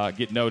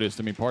get noticed.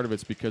 I mean, part of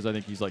it's because I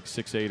think he's like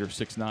 6'8" or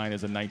 6'9"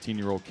 as a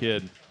 19-year-old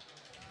kid.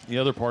 The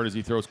other part is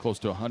he throws close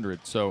to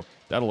 100, so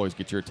that'll always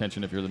get your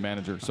attention if you're the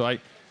manager. So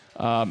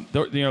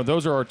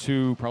those are our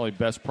two probably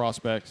best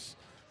prospects.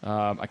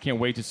 I can't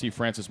wait to see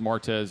Francis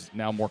Martes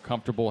now more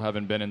comfortable,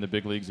 having been in the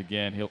big leagues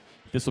again.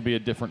 This will be a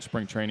different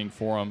spring training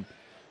for him.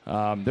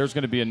 There's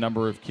going to be a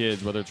number of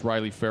kids, whether it's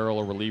Riley Farrell,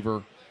 a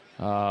reliever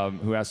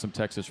who has some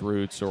Texas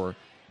roots, or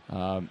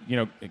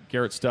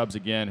Garrett Stubbs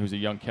again, who's a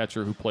young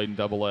catcher who played in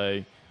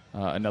AA.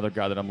 Another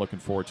guy that I'm looking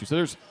forward to.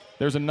 So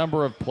there's a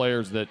number of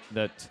players that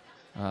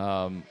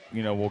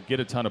will get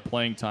a ton of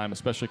playing time,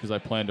 especially because I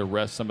plan to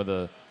rest some of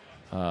the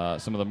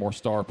more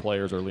star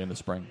players early in the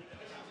spring.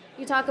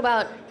 You talk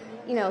about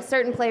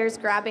certain players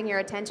grabbing your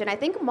attention. I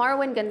think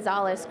Marwin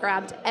Gonzalez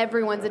grabbed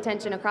everyone's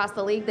attention across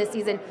the league this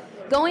season.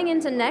 Going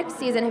into next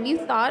season, have you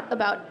thought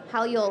about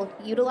how you'll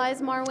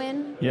utilize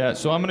Marwin? Yeah,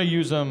 so I'm going to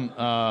use him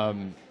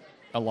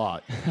a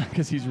lot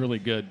because he's really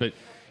good. But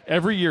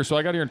every year, so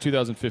I got here in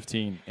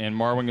 2015, and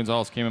Marwin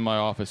Gonzalez came in my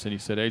office and he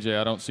said, AJ,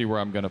 I don't see where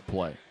I'm going to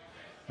play.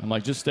 I'm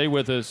like, just stay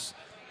with us.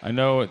 I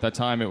know at that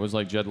time it was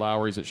like Jed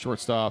Lowry's at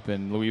shortstop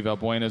and Luis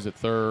Valbuena's at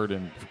third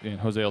and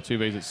Jose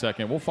Altuve's at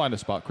second. We'll find a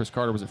spot. Chris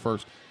Carter was at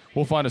first.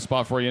 We'll find a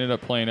spot for you. He ended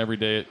up playing every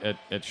day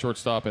at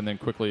shortstop and then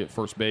quickly at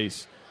first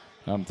base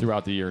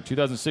throughout the year.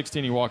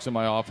 2016, he walks in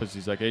my office.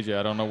 He's like, AJ,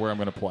 I don't know where I'm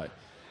going to play.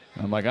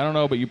 And I'm like, I don't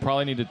know, but you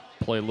probably need to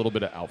play a little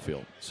bit of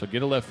outfield. So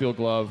get a left field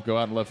glove, go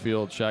out in left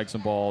field, shag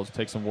some balls,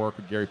 take some work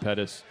with Gary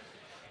Pettis.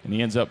 And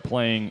he ends up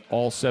playing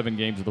all 7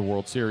 games of the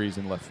World Series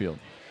in left field.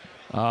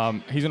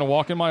 He's going to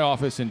walk in my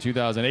office in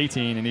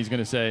 2018, and he's going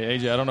to say,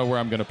 AJ, I don't know where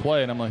I'm going to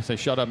play. And I'm going to say,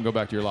 shut up and go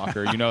back to your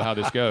locker. You know how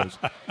this goes.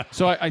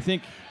 So I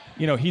think –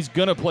 he's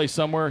going to play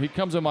somewhere. He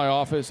comes in my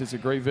office. It's a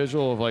great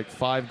visual of like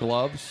 5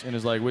 gloves and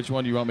is like, which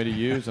one do you want me to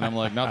use? And I'm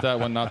like, not that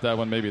one,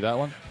 maybe that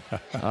one.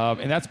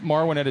 And that's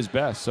Marwin at his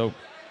best. So,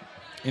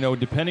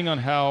 depending on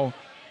how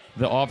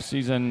the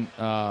offseason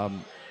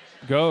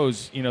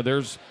goes,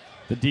 there's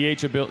the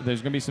DH ability.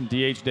 There's going to be some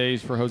DH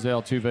days for Jose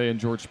Altuve and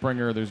George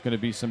Springer. There's going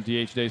to be some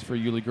DH days for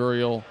Yuli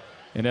Gurriel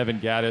and Evan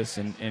Gattis.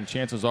 And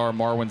chances are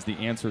Marwin's the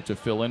answer to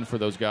fill in for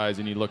those guys.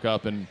 And you look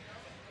up and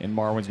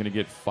Marwin's going to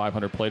get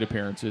 500 plate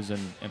appearances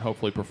and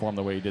hopefully perform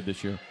the way he did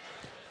this year.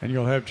 And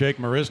you'll have Jake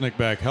Marisnick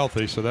back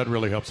healthy, so that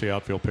really helps the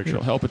outfield picture.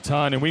 It'll help a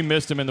ton. And we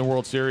missed him in the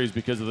World Series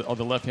because of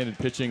the left-handed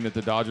pitching that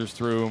the Dodgers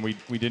threw, and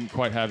we didn't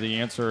quite have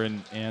the answer.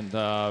 And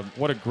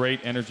what a great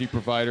energy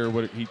provider.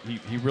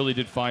 He really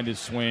did find his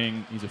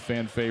swing. He's a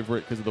fan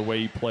favorite because of the way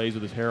he plays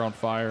with his hair on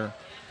fire.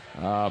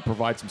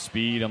 Provides some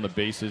speed on the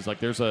bases. Like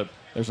there's an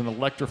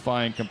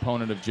electrifying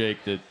component of Jake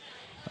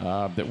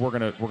that we're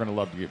gonna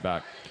love to get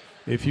back.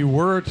 If you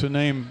were to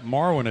name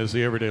Marwin as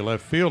the everyday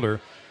left fielder,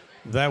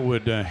 that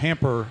would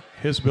hamper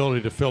his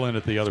ability to fill in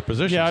at the other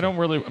positions. Yeah, I don't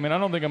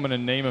think I'm going to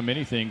name him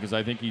anything because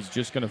I think he's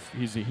just going to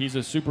he's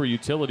a super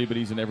utility, but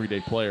he's an everyday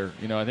player.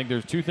 I think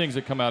there's 2 things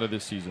that come out of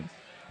this season.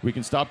 We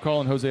can stop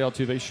calling Jose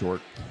Altuve short.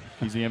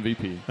 He's the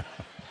MVP.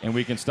 And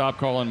we can stop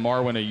calling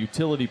Marwin a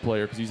utility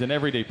player because he's an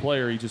everyday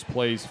player. He just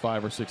plays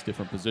 5 or 6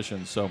 different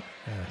positions. So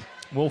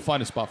we'll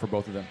find a spot for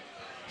both of them.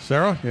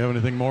 Sarah, you have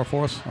anything more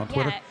for us on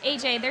Twitter? Yeah,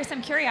 AJ, there's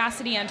some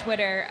curiosity on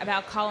Twitter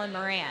about Colin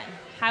Moran.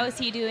 How is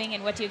he doing,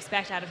 and what do you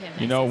expect out of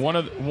him?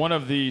 One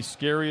of the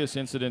scariest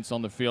incidents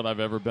on the field I've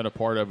ever been a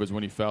part of was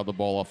when he fouled the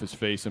ball off his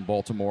face in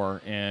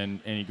Baltimore, and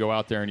you go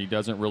out there and he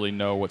doesn't really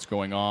know what's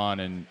going on,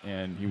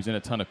 and he was in a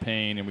ton of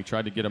pain, and we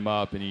tried to get him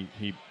up, and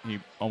he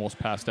almost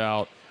passed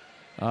out,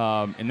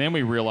 and then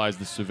we realized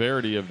the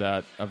severity of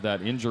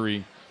that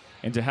injury.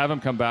 And to have him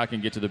come back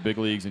and get to the big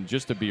leagues and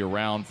just to be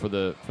around for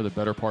the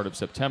better part of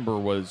September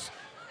was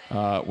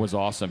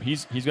awesome.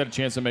 He's got a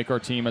chance to make our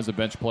team as a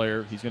bench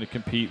player. He's going to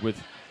compete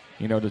with,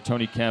 the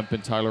Tony Kemp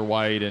and Tyler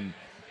White and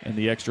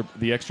the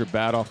extra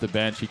bat off the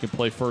bench. He can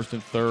play first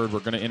and third.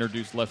 We're going to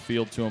introduce left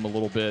field to him a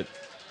little bit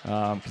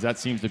because that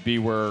seems to be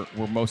where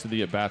most of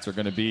the at bats are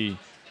going to be.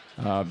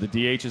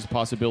 The DH is a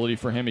possibility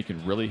for him. He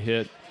can really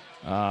hit,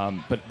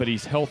 but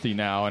he's healthy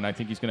now, and I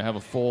think he's going to have a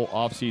full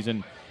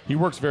offseason. He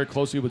works very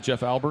closely with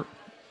Jeff Albert,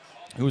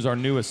 who is our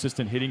new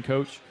assistant hitting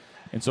coach.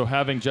 And so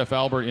having Jeff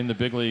Albert in the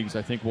big leagues,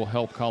 I think, will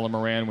help Colin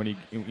Moran when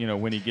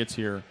he gets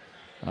here.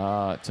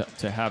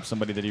 to have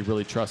somebody that he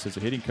really trusts as a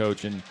hitting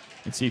coach and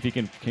see if he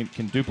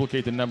can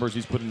duplicate the numbers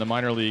he's put in the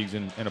minor leagues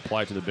and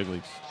apply to the big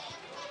leagues.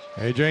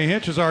 A.J.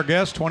 Hinch is our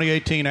guest.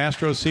 2018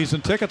 Astros season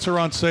tickets are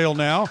on sale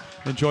now.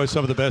 Enjoy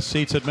some of the best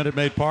seats at Minute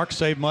Maid Park,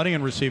 save money,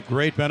 and receive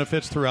great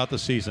benefits throughout the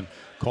season.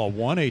 Call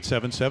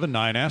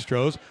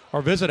 1-877-9-ASTROS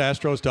or visit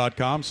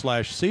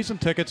astros.com/season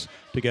tickets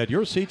to get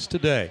your seats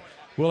today.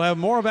 We'll have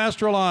more of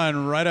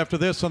Astroline right after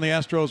this on the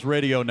Astros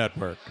Radio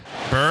Network.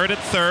 Bird at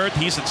third.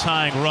 He's a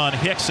tying run.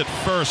 Hicks at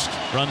first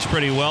runs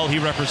pretty well. He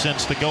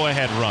represents the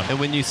go-ahead run. And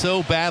when you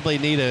so badly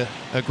need a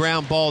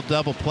ground ball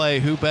double play,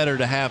 who better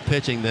to have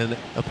pitching than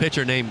a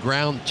pitcher named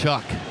Ground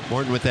Chuck?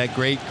 Morton with that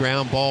great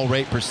ground ball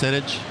rate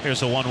percentage.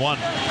 Here's a 1-1.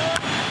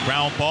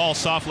 Ground ball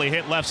softly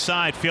hit left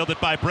side,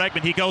 fielded by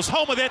Bregman. He goes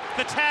home with it.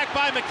 The tag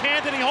by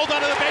McCann. Did he hold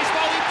on to the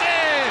baseball? He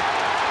did!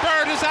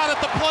 Bird is out at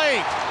the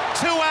plate.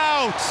 2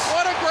 outs.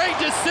 What a great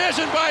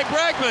decision by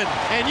Bregman.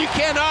 And you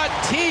cannot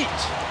teach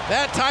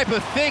that type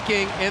of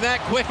thinking in that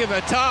quick of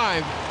a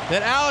time.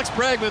 That Alex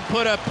Bregman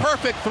put a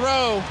perfect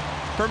throw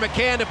for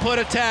McCann to put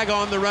a tag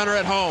on the runner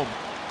at home.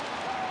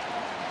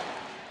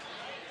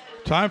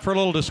 Time for a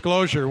little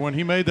disclosure. When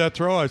he made that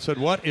throw, I said,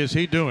 what is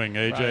he doing,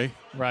 A.J.?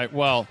 Right.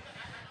 Well,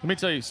 let me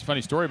tell you a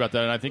funny story about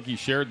that, and I think he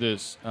shared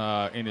this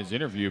in his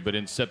interview. But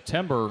in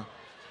September,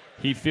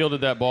 he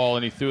fielded that ball,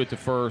 and he threw it to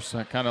first.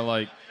 I kind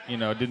of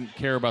didn't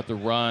care about the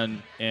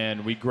run,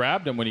 and we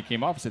grabbed him when he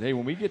came off and said, hey,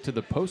 when we get to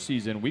the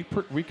postseason,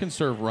 we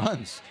conserve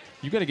runs.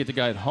 You got to get the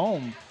guy at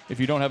home if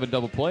you don't have a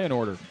double play in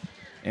order.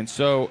 And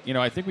so,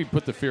 I think we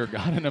put the fear of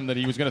God in him that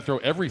he was going to throw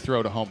every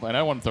throw to home. And I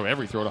don't want to throw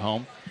every throw to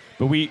home,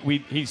 but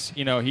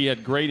he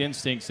had great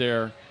instincts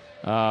there.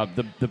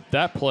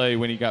 That play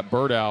when he got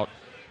Bird out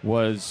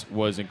was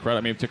incredible.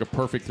 I mean, he took a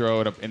perfect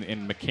throw,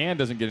 and McCann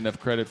doesn't get enough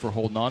credit for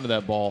holding on to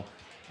that ball.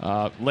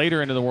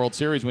 Later into the World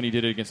Series, when he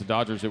did it against the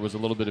Dodgers, it was a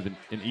little bit of an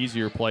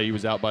easier play. He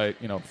was out by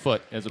a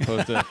foot as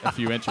opposed to a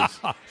few inches.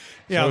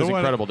 Yeah, so it was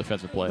incredible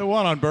defensive play. The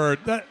one on Bird,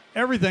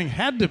 everything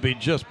had to be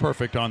just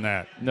perfect on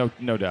that.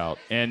 No doubt.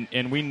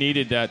 And we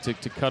needed that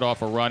to cut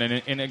off a run.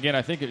 And again,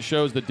 I think it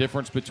shows the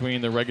difference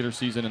between the regular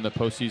season and the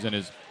postseason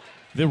is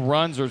the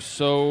runs are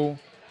so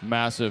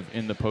massive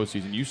in the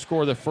postseason. You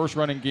score the first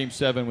run in Game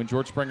 7 when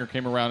George Springer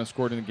came around and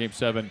scored in Game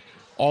 7.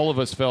 All of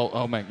us felt,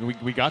 oh man,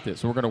 we got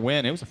this. We're going to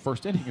win. It was the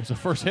first inning. It was the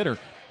first hitter,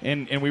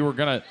 and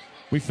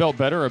we felt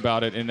better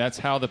about it. And that's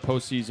how the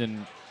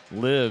postseason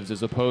lives,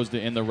 as opposed to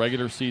in the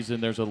regular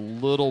season. There's a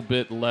little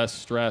bit less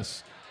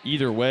stress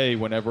either way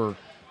whenever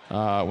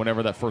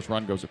that first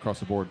run goes across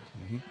the board.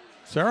 Mm-hmm.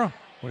 Sarah,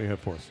 what do you have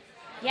for us?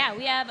 Yeah,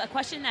 we have a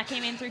question that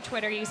came in through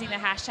Twitter using the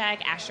hashtag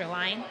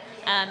Astroline.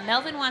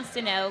 Melvin wants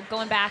to know,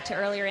 going back to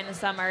earlier in the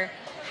summer,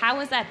 how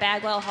was that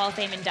Bagwell Hall of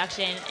Fame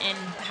induction, and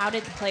how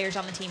did the players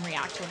on the team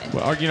react to it?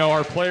 Well,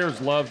 our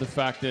players love the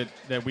fact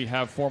that we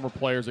have former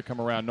players that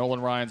come around. Nolan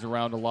Ryan's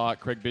around a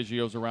lot. Craig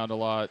Biggio's around a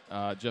lot.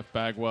 Jeff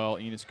Bagwell,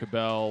 Enos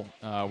Cabell.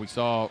 We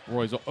saw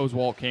Roy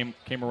Oswalt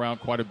came around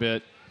quite a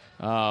bit.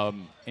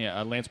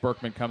 Lance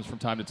Berkman comes from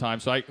time to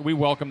time. So we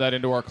welcome that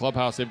into our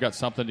clubhouse. They've got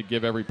something to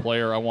give every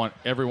player. I want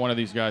every one of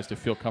these guys to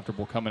feel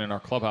comfortable coming in our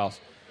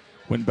clubhouse.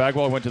 When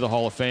Bagwell went to the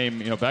Hall of Fame,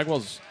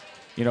 Bagwell's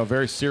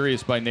very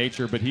serious by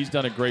nature, but he's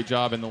done a great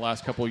job in the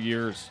last couple of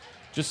years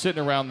just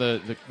sitting around the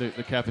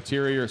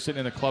cafeteria or sitting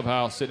in the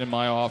clubhouse, sitting in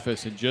my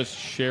office, and just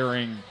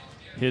sharing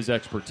his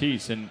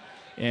expertise.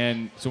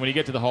 And so when you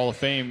get to the Hall of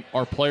Fame,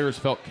 our players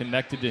felt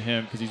connected to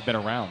him because he's been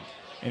around,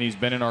 and he's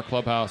been in our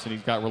clubhouse, and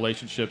he's got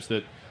relationships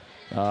that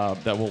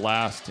will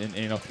last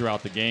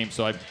throughout the game.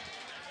 So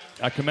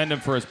I commend him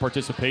for his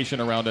participation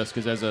around us,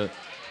 because as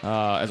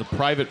a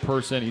private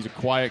person, he's a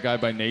quiet guy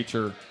by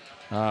nature.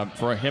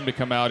 For him to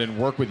come out and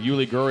work with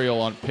Yuli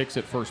Gurriel on picks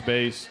at first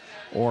base,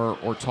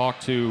 or talk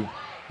to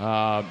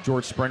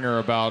George Springer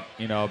about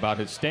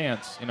his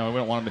stance. We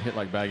don't want him to hit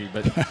like Baggy,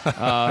 but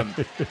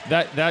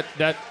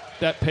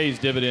that pays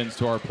dividends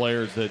to our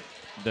players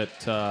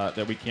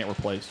that we can't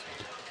replace.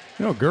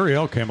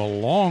 Gurriel came a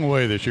long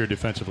way this year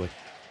defensively.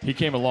 He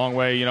came a long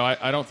way.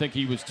 I don't think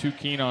he was too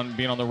keen on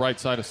being on the right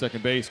side of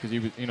second base, because he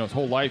was, his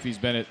whole life he's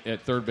been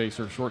at third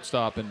base or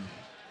shortstop. And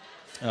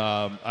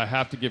I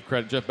have to give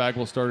credit. Jeff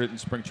Bagwell started in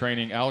spring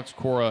training. Alex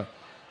Cora,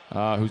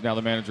 who's now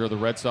the manager of the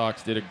Red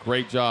Sox, did a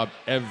great job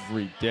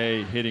every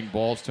day hitting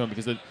balls to him,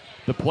 because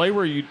the play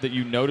that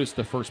you notice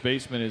the first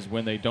baseman is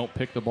when they don't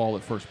pick the ball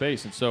at first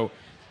base. And so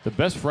the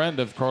best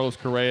friend of Carlos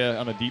Correa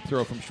on a deep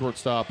throw from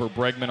shortstop, or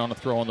Bregman on a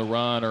throw on the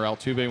run, or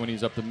Altuve when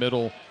he's up the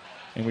middle,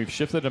 and we've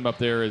shifted him up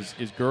there, is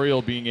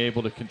Gurriel being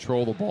able to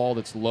control the ball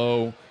that's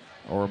low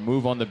or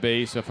move on the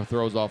base if a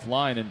throw's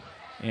offline.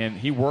 And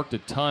he worked a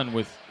ton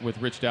with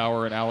Rich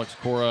Dower and Alex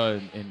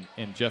Cora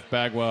and Jeff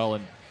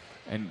Bagwell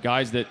and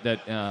guys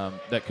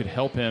that could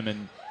help him,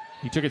 and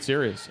he took it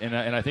serious. And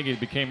I think it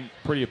became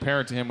pretty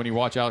apparent to him when he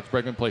watched Alex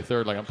Bregman play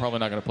third, like, I'm probably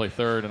not going to play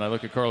third. And I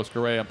look at Carlos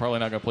Correa, I'm probably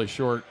not going to play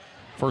short.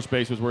 First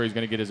base was where he's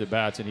going to get his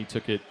at-bats, and he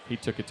took it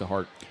to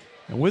heart.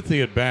 And with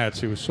the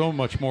at-bats, he was so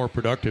much more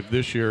productive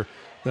this year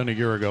than a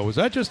year ago. Was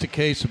that just a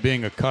case of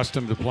being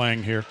accustomed to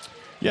playing here?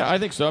 Yeah, I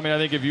think so. I mean, I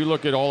think if you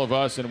look at all of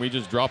us and we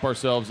just drop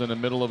ourselves in the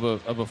middle of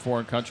a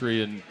foreign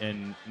country,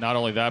 and not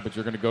only that, but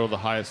you're going to go to the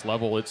highest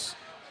level, it's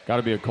got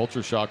to be a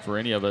culture shock for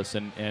any of us.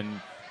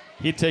 And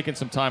he'd taken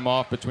some time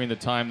off between the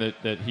time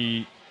that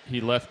he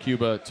left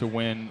Cuba to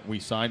when we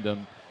signed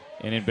him.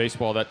 And in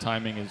baseball, that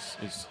timing is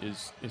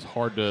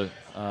hard to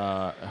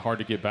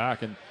get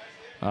back. And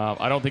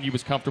I don't think he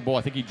was comfortable.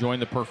 I think he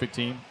joined the perfect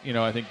team. You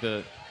know, I think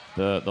the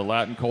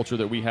Latin culture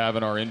that we have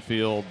in our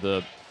infield,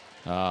 the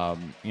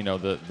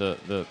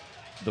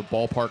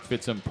ballpark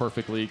fits him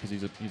perfectly because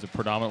he's a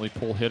predominantly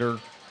pull hitter.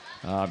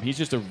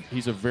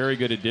 He's a very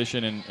good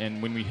addition.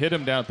 And when we hit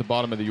him down at the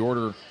bottom of the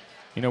order,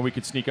 you know, we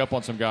could sneak up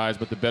on some guys,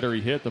 but the better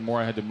he hit, the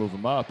more I had to move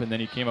him up. And then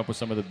he came up with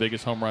some of the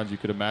biggest home runs you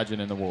could imagine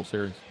in the World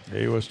Series.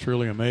 He was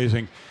truly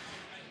amazing.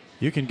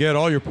 You can get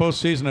all your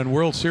postseason and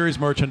World Series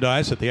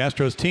merchandise at the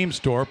Astros team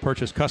store.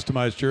 Purchase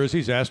customized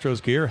jerseys,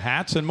 Astros gear,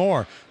 hats, and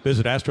more.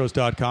 Visit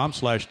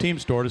astros.com/team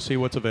store to see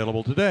what's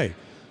available today.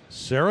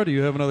 Sarah, do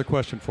you have another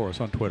question for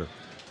us on Twitter?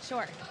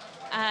 Sure.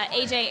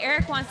 AJ,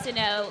 Eric wants to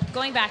know,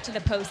 going back to the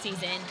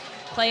postseason,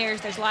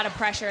 players, there's a lot of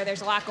pressure,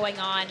 there's a lot going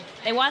on.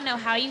 They want to know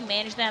how you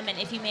manage them and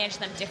if you manage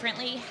them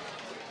differently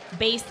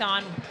based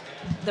on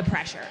the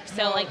pressure.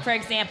 So, like, for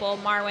example,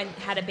 Marwin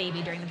had a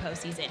baby during the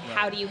postseason.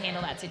 How do you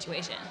handle that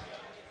situation?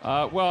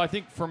 Well, I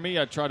think for me,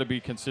 I try to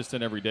be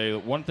consistent every day.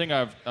 One thing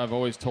I've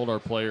always told our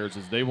players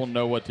is they will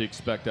know what to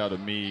expect out of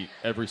me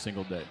every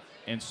single day.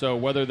 And so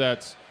whether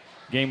that's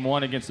Game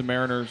 1 against the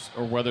Mariners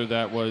or whether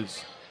that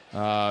was,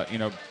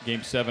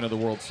 Game 7 of the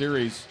World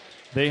Series,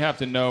 they have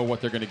to know what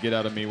they're going to get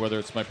out of me, whether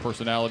it's my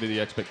personality, the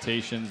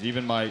expectations,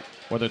 even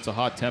whether it's a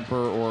hot temper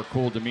or a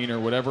cool demeanor,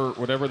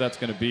 whatever that's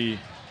going to be,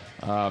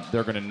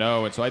 they're going to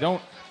know. And so I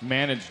don't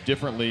manage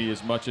differently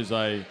as much as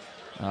I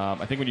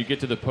think when you get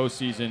to the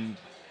postseason,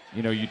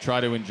 you know, you try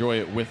to enjoy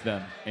it with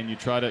them, and you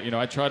try to,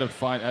 I try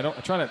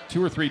to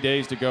 2 or 3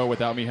 days to go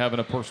without me having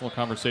a personal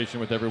conversation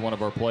with every one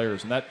of our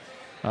players, and that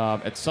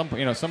at some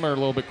point, some are a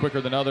little bit quicker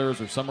than others,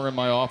 or some are in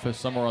my office,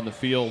 some are on the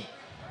field,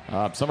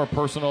 some are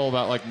personal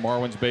about like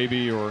Marwin's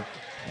baby, or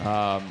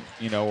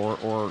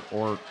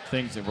or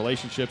things and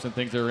relationships and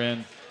things they're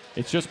in.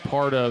 It's just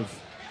part of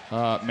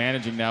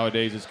managing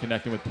nowadays is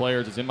connecting with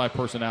players. It's in my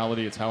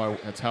personality. It's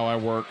how I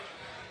work,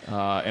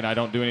 and I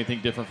don't do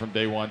anything different from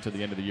day one to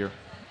the end of the year.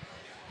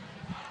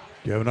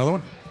 Do you have another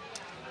one?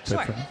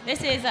 Sure.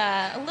 This is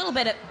a little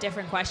bit of a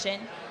different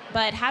question,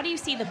 but how do you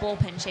see the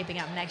bullpen shaping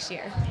up next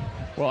year?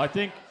 Well, I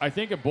think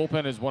a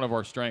bullpen is one of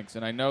our strengths,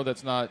 and I know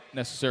that's not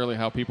necessarily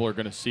how people are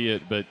going to see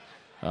it, but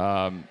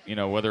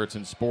whether it's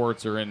in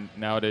sports or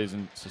nowadays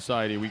in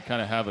society, we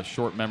kind of have a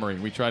short memory.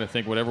 We try to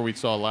think whatever we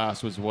saw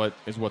last is what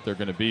they're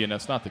going to be, and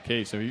that's not the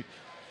case. I mean,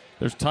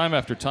 there's time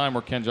after time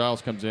where Ken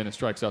Giles comes in and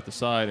strikes out the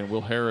side, and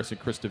Will Harris and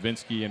Chris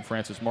Davinsky and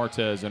Francis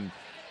Martez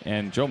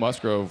and Joe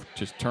Musgrove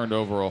just turned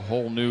over a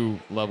whole new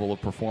level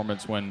of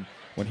performance when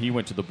he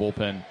went to the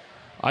bullpen.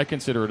 I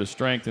consider it a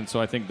strength, and so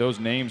I think those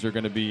names are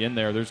going to be in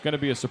there. There's going to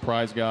be a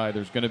surprise guy.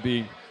 There's going to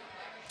be,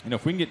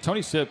 if we can get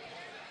Tony Sipp,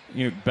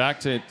 back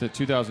to the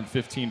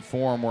 2015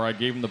 form where I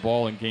gave him the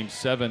ball in Game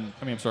 7.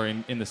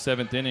 In the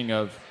 7th inning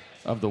of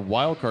the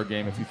wild card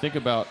game. If you think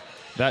about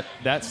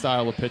that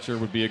style of pitcher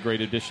would be a great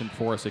addition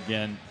for us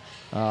again.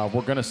 We're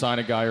going to sign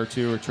a guy or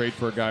two or trade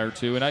for a guy or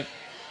two, and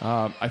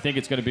I think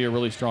it's going to be a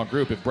really strong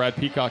group. If Brad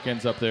Peacock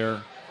ends up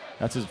there,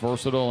 that's as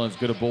versatile and as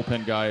good a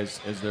bullpen guy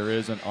as there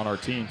is on our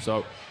team.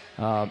 So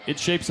it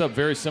shapes up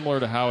very similar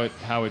to how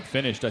it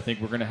finished. I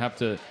think we're going to have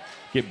to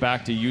get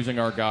back to using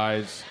our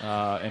guys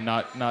and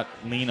not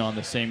lean on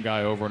the same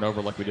guy over and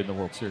over like we did in the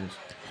World Series.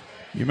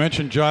 You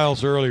mentioned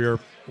Giles earlier.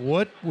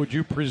 What would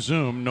you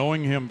presume,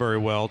 knowing him very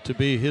well, to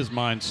be his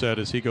mindset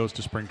as he goes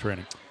to spring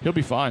training? He'll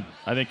be fine.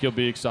 I think he'll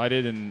be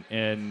excited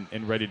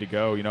and ready to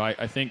go.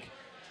 I think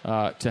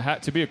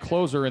to be a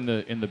closer in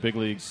the big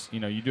leagues,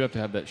 you do have to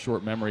have that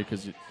short memory,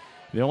 because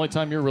the only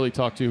time you're really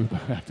talked to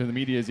after the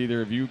media is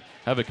either if you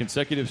have a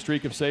consecutive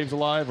streak of saves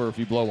alive or if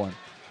you blow one.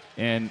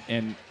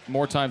 And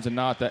more times than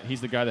not, that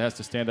he's the guy that has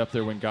to stand up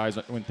there when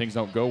things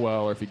don't go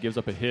well, or if he gives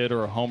up a hit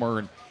or a homer.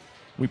 And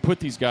we put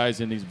these guys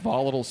in these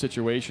volatile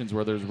situations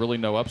where there's really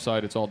no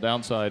upside; it's all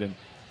downside.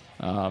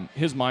 And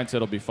his mindset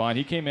will be fine.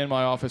 He came in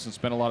my office and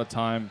spent a lot of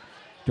time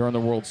during the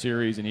World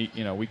Series,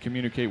 and we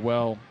communicate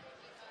well.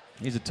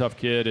 He's a tough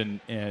kid, and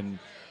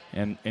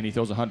he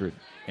throws 100.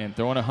 And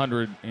throwing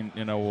 100,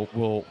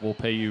 will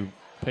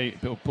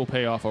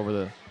pay off over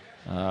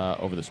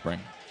the spring.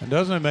 And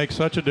doesn't it make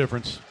such a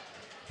difference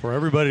for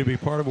everybody to be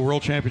part of a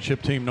World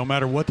Championship team, no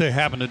matter what they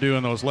happen to do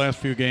in those last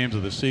few games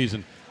of the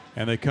season,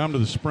 and they come to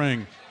the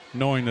spring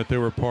knowing that they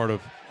were part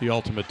of the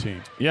ultimate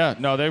team? Yeah,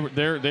 no,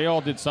 they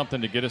all did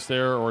something to get us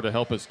there or to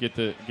help us get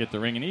the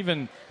ring. And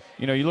even,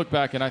 you look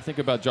back and I think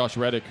about Josh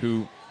Reddick,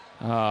 who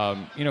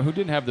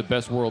didn't have the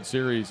best World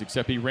Series,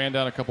 except he ran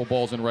down a couple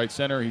balls in right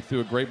center. He threw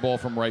a great ball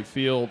from right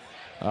field.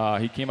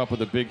 He came up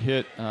with a big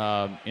hit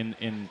in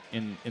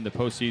the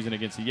postseason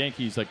against the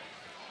Yankees. Like,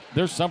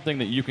 there's something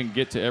that you can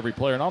get to every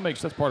player, and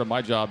that's part of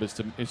my job is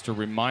to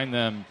remind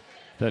them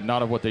that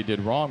not of what they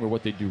did wrong or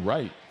what they do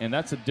right. And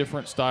that's a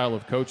different style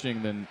of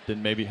coaching than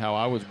maybe how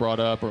I was brought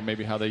up or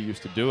maybe how they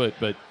used to do it.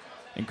 But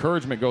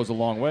encouragement goes a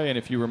long way. And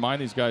if you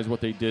remind these guys what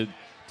they did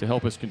to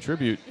help us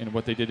contribute and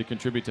what they did to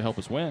contribute to help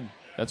us win,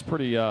 that's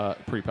pretty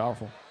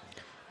powerful.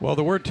 Well,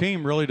 the word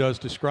team really does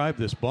describe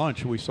this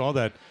bunch. We saw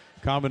that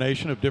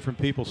combination of different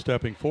people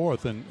stepping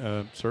forth,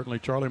 and certainly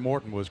Charlie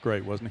Morton was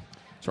great, wasn't he?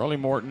 Charlie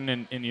Morton,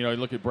 and you know, you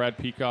look at Brad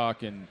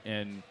Peacock,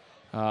 and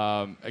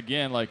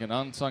again, like an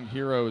unsung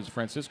hero is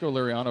Francisco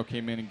Liriano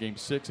came in Game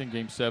 6 and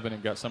Game 7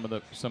 and got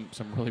some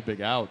really big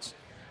outs.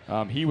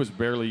 He was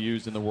barely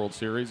used in the World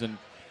Series, and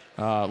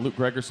Luke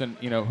Gregerson,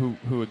 you know,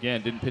 who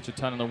again didn't pitch a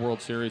ton in the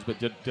World Series, but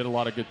did a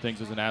lot of good things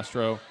as an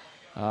Astro.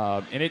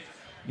 And it,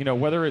 you know,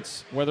 whether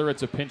it's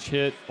a pinch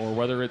hit or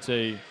whether it's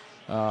a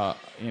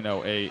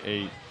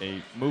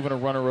moving a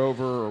runner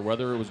over or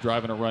whether it was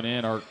driving a run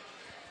in,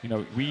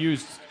 we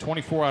used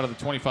 24 out of the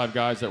 25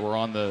 guys that were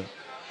on the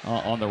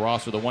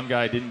roster. The one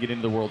guy didn't get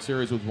into the World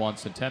Series with Juan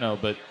Centeno,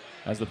 but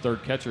as the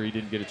third catcher, he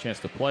didn't get a chance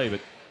to play.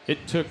 But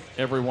it took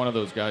every one of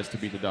those guys to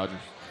beat the Dodgers.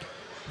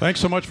 Thanks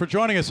so much for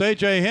joining us,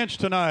 A.J. Hinch,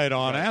 tonight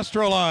on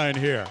Astroline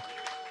here.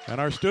 And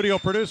our studio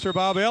producer,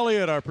 Bob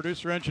Elliott, our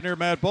producer-engineer,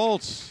 Matt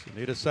Bolts,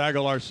 Anita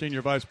Sagel, our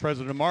Senior Vice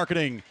President of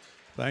Marketing.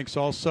 Thanks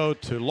also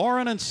to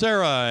Lauren and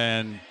Sarah,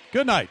 and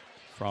good night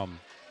from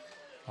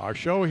our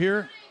show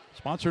here,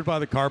 sponsored by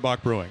the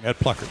Karbach Brewing at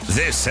Pluckers.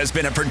 This has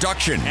been a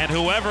production. And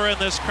whoever in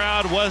this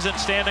crowd wasn't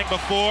standing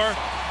before,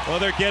 well,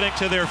 they're getting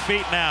to their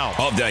feet now.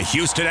 Of the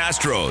Houston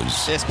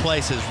Astros. This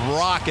place is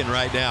rocking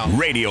right now.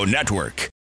 Radio Network.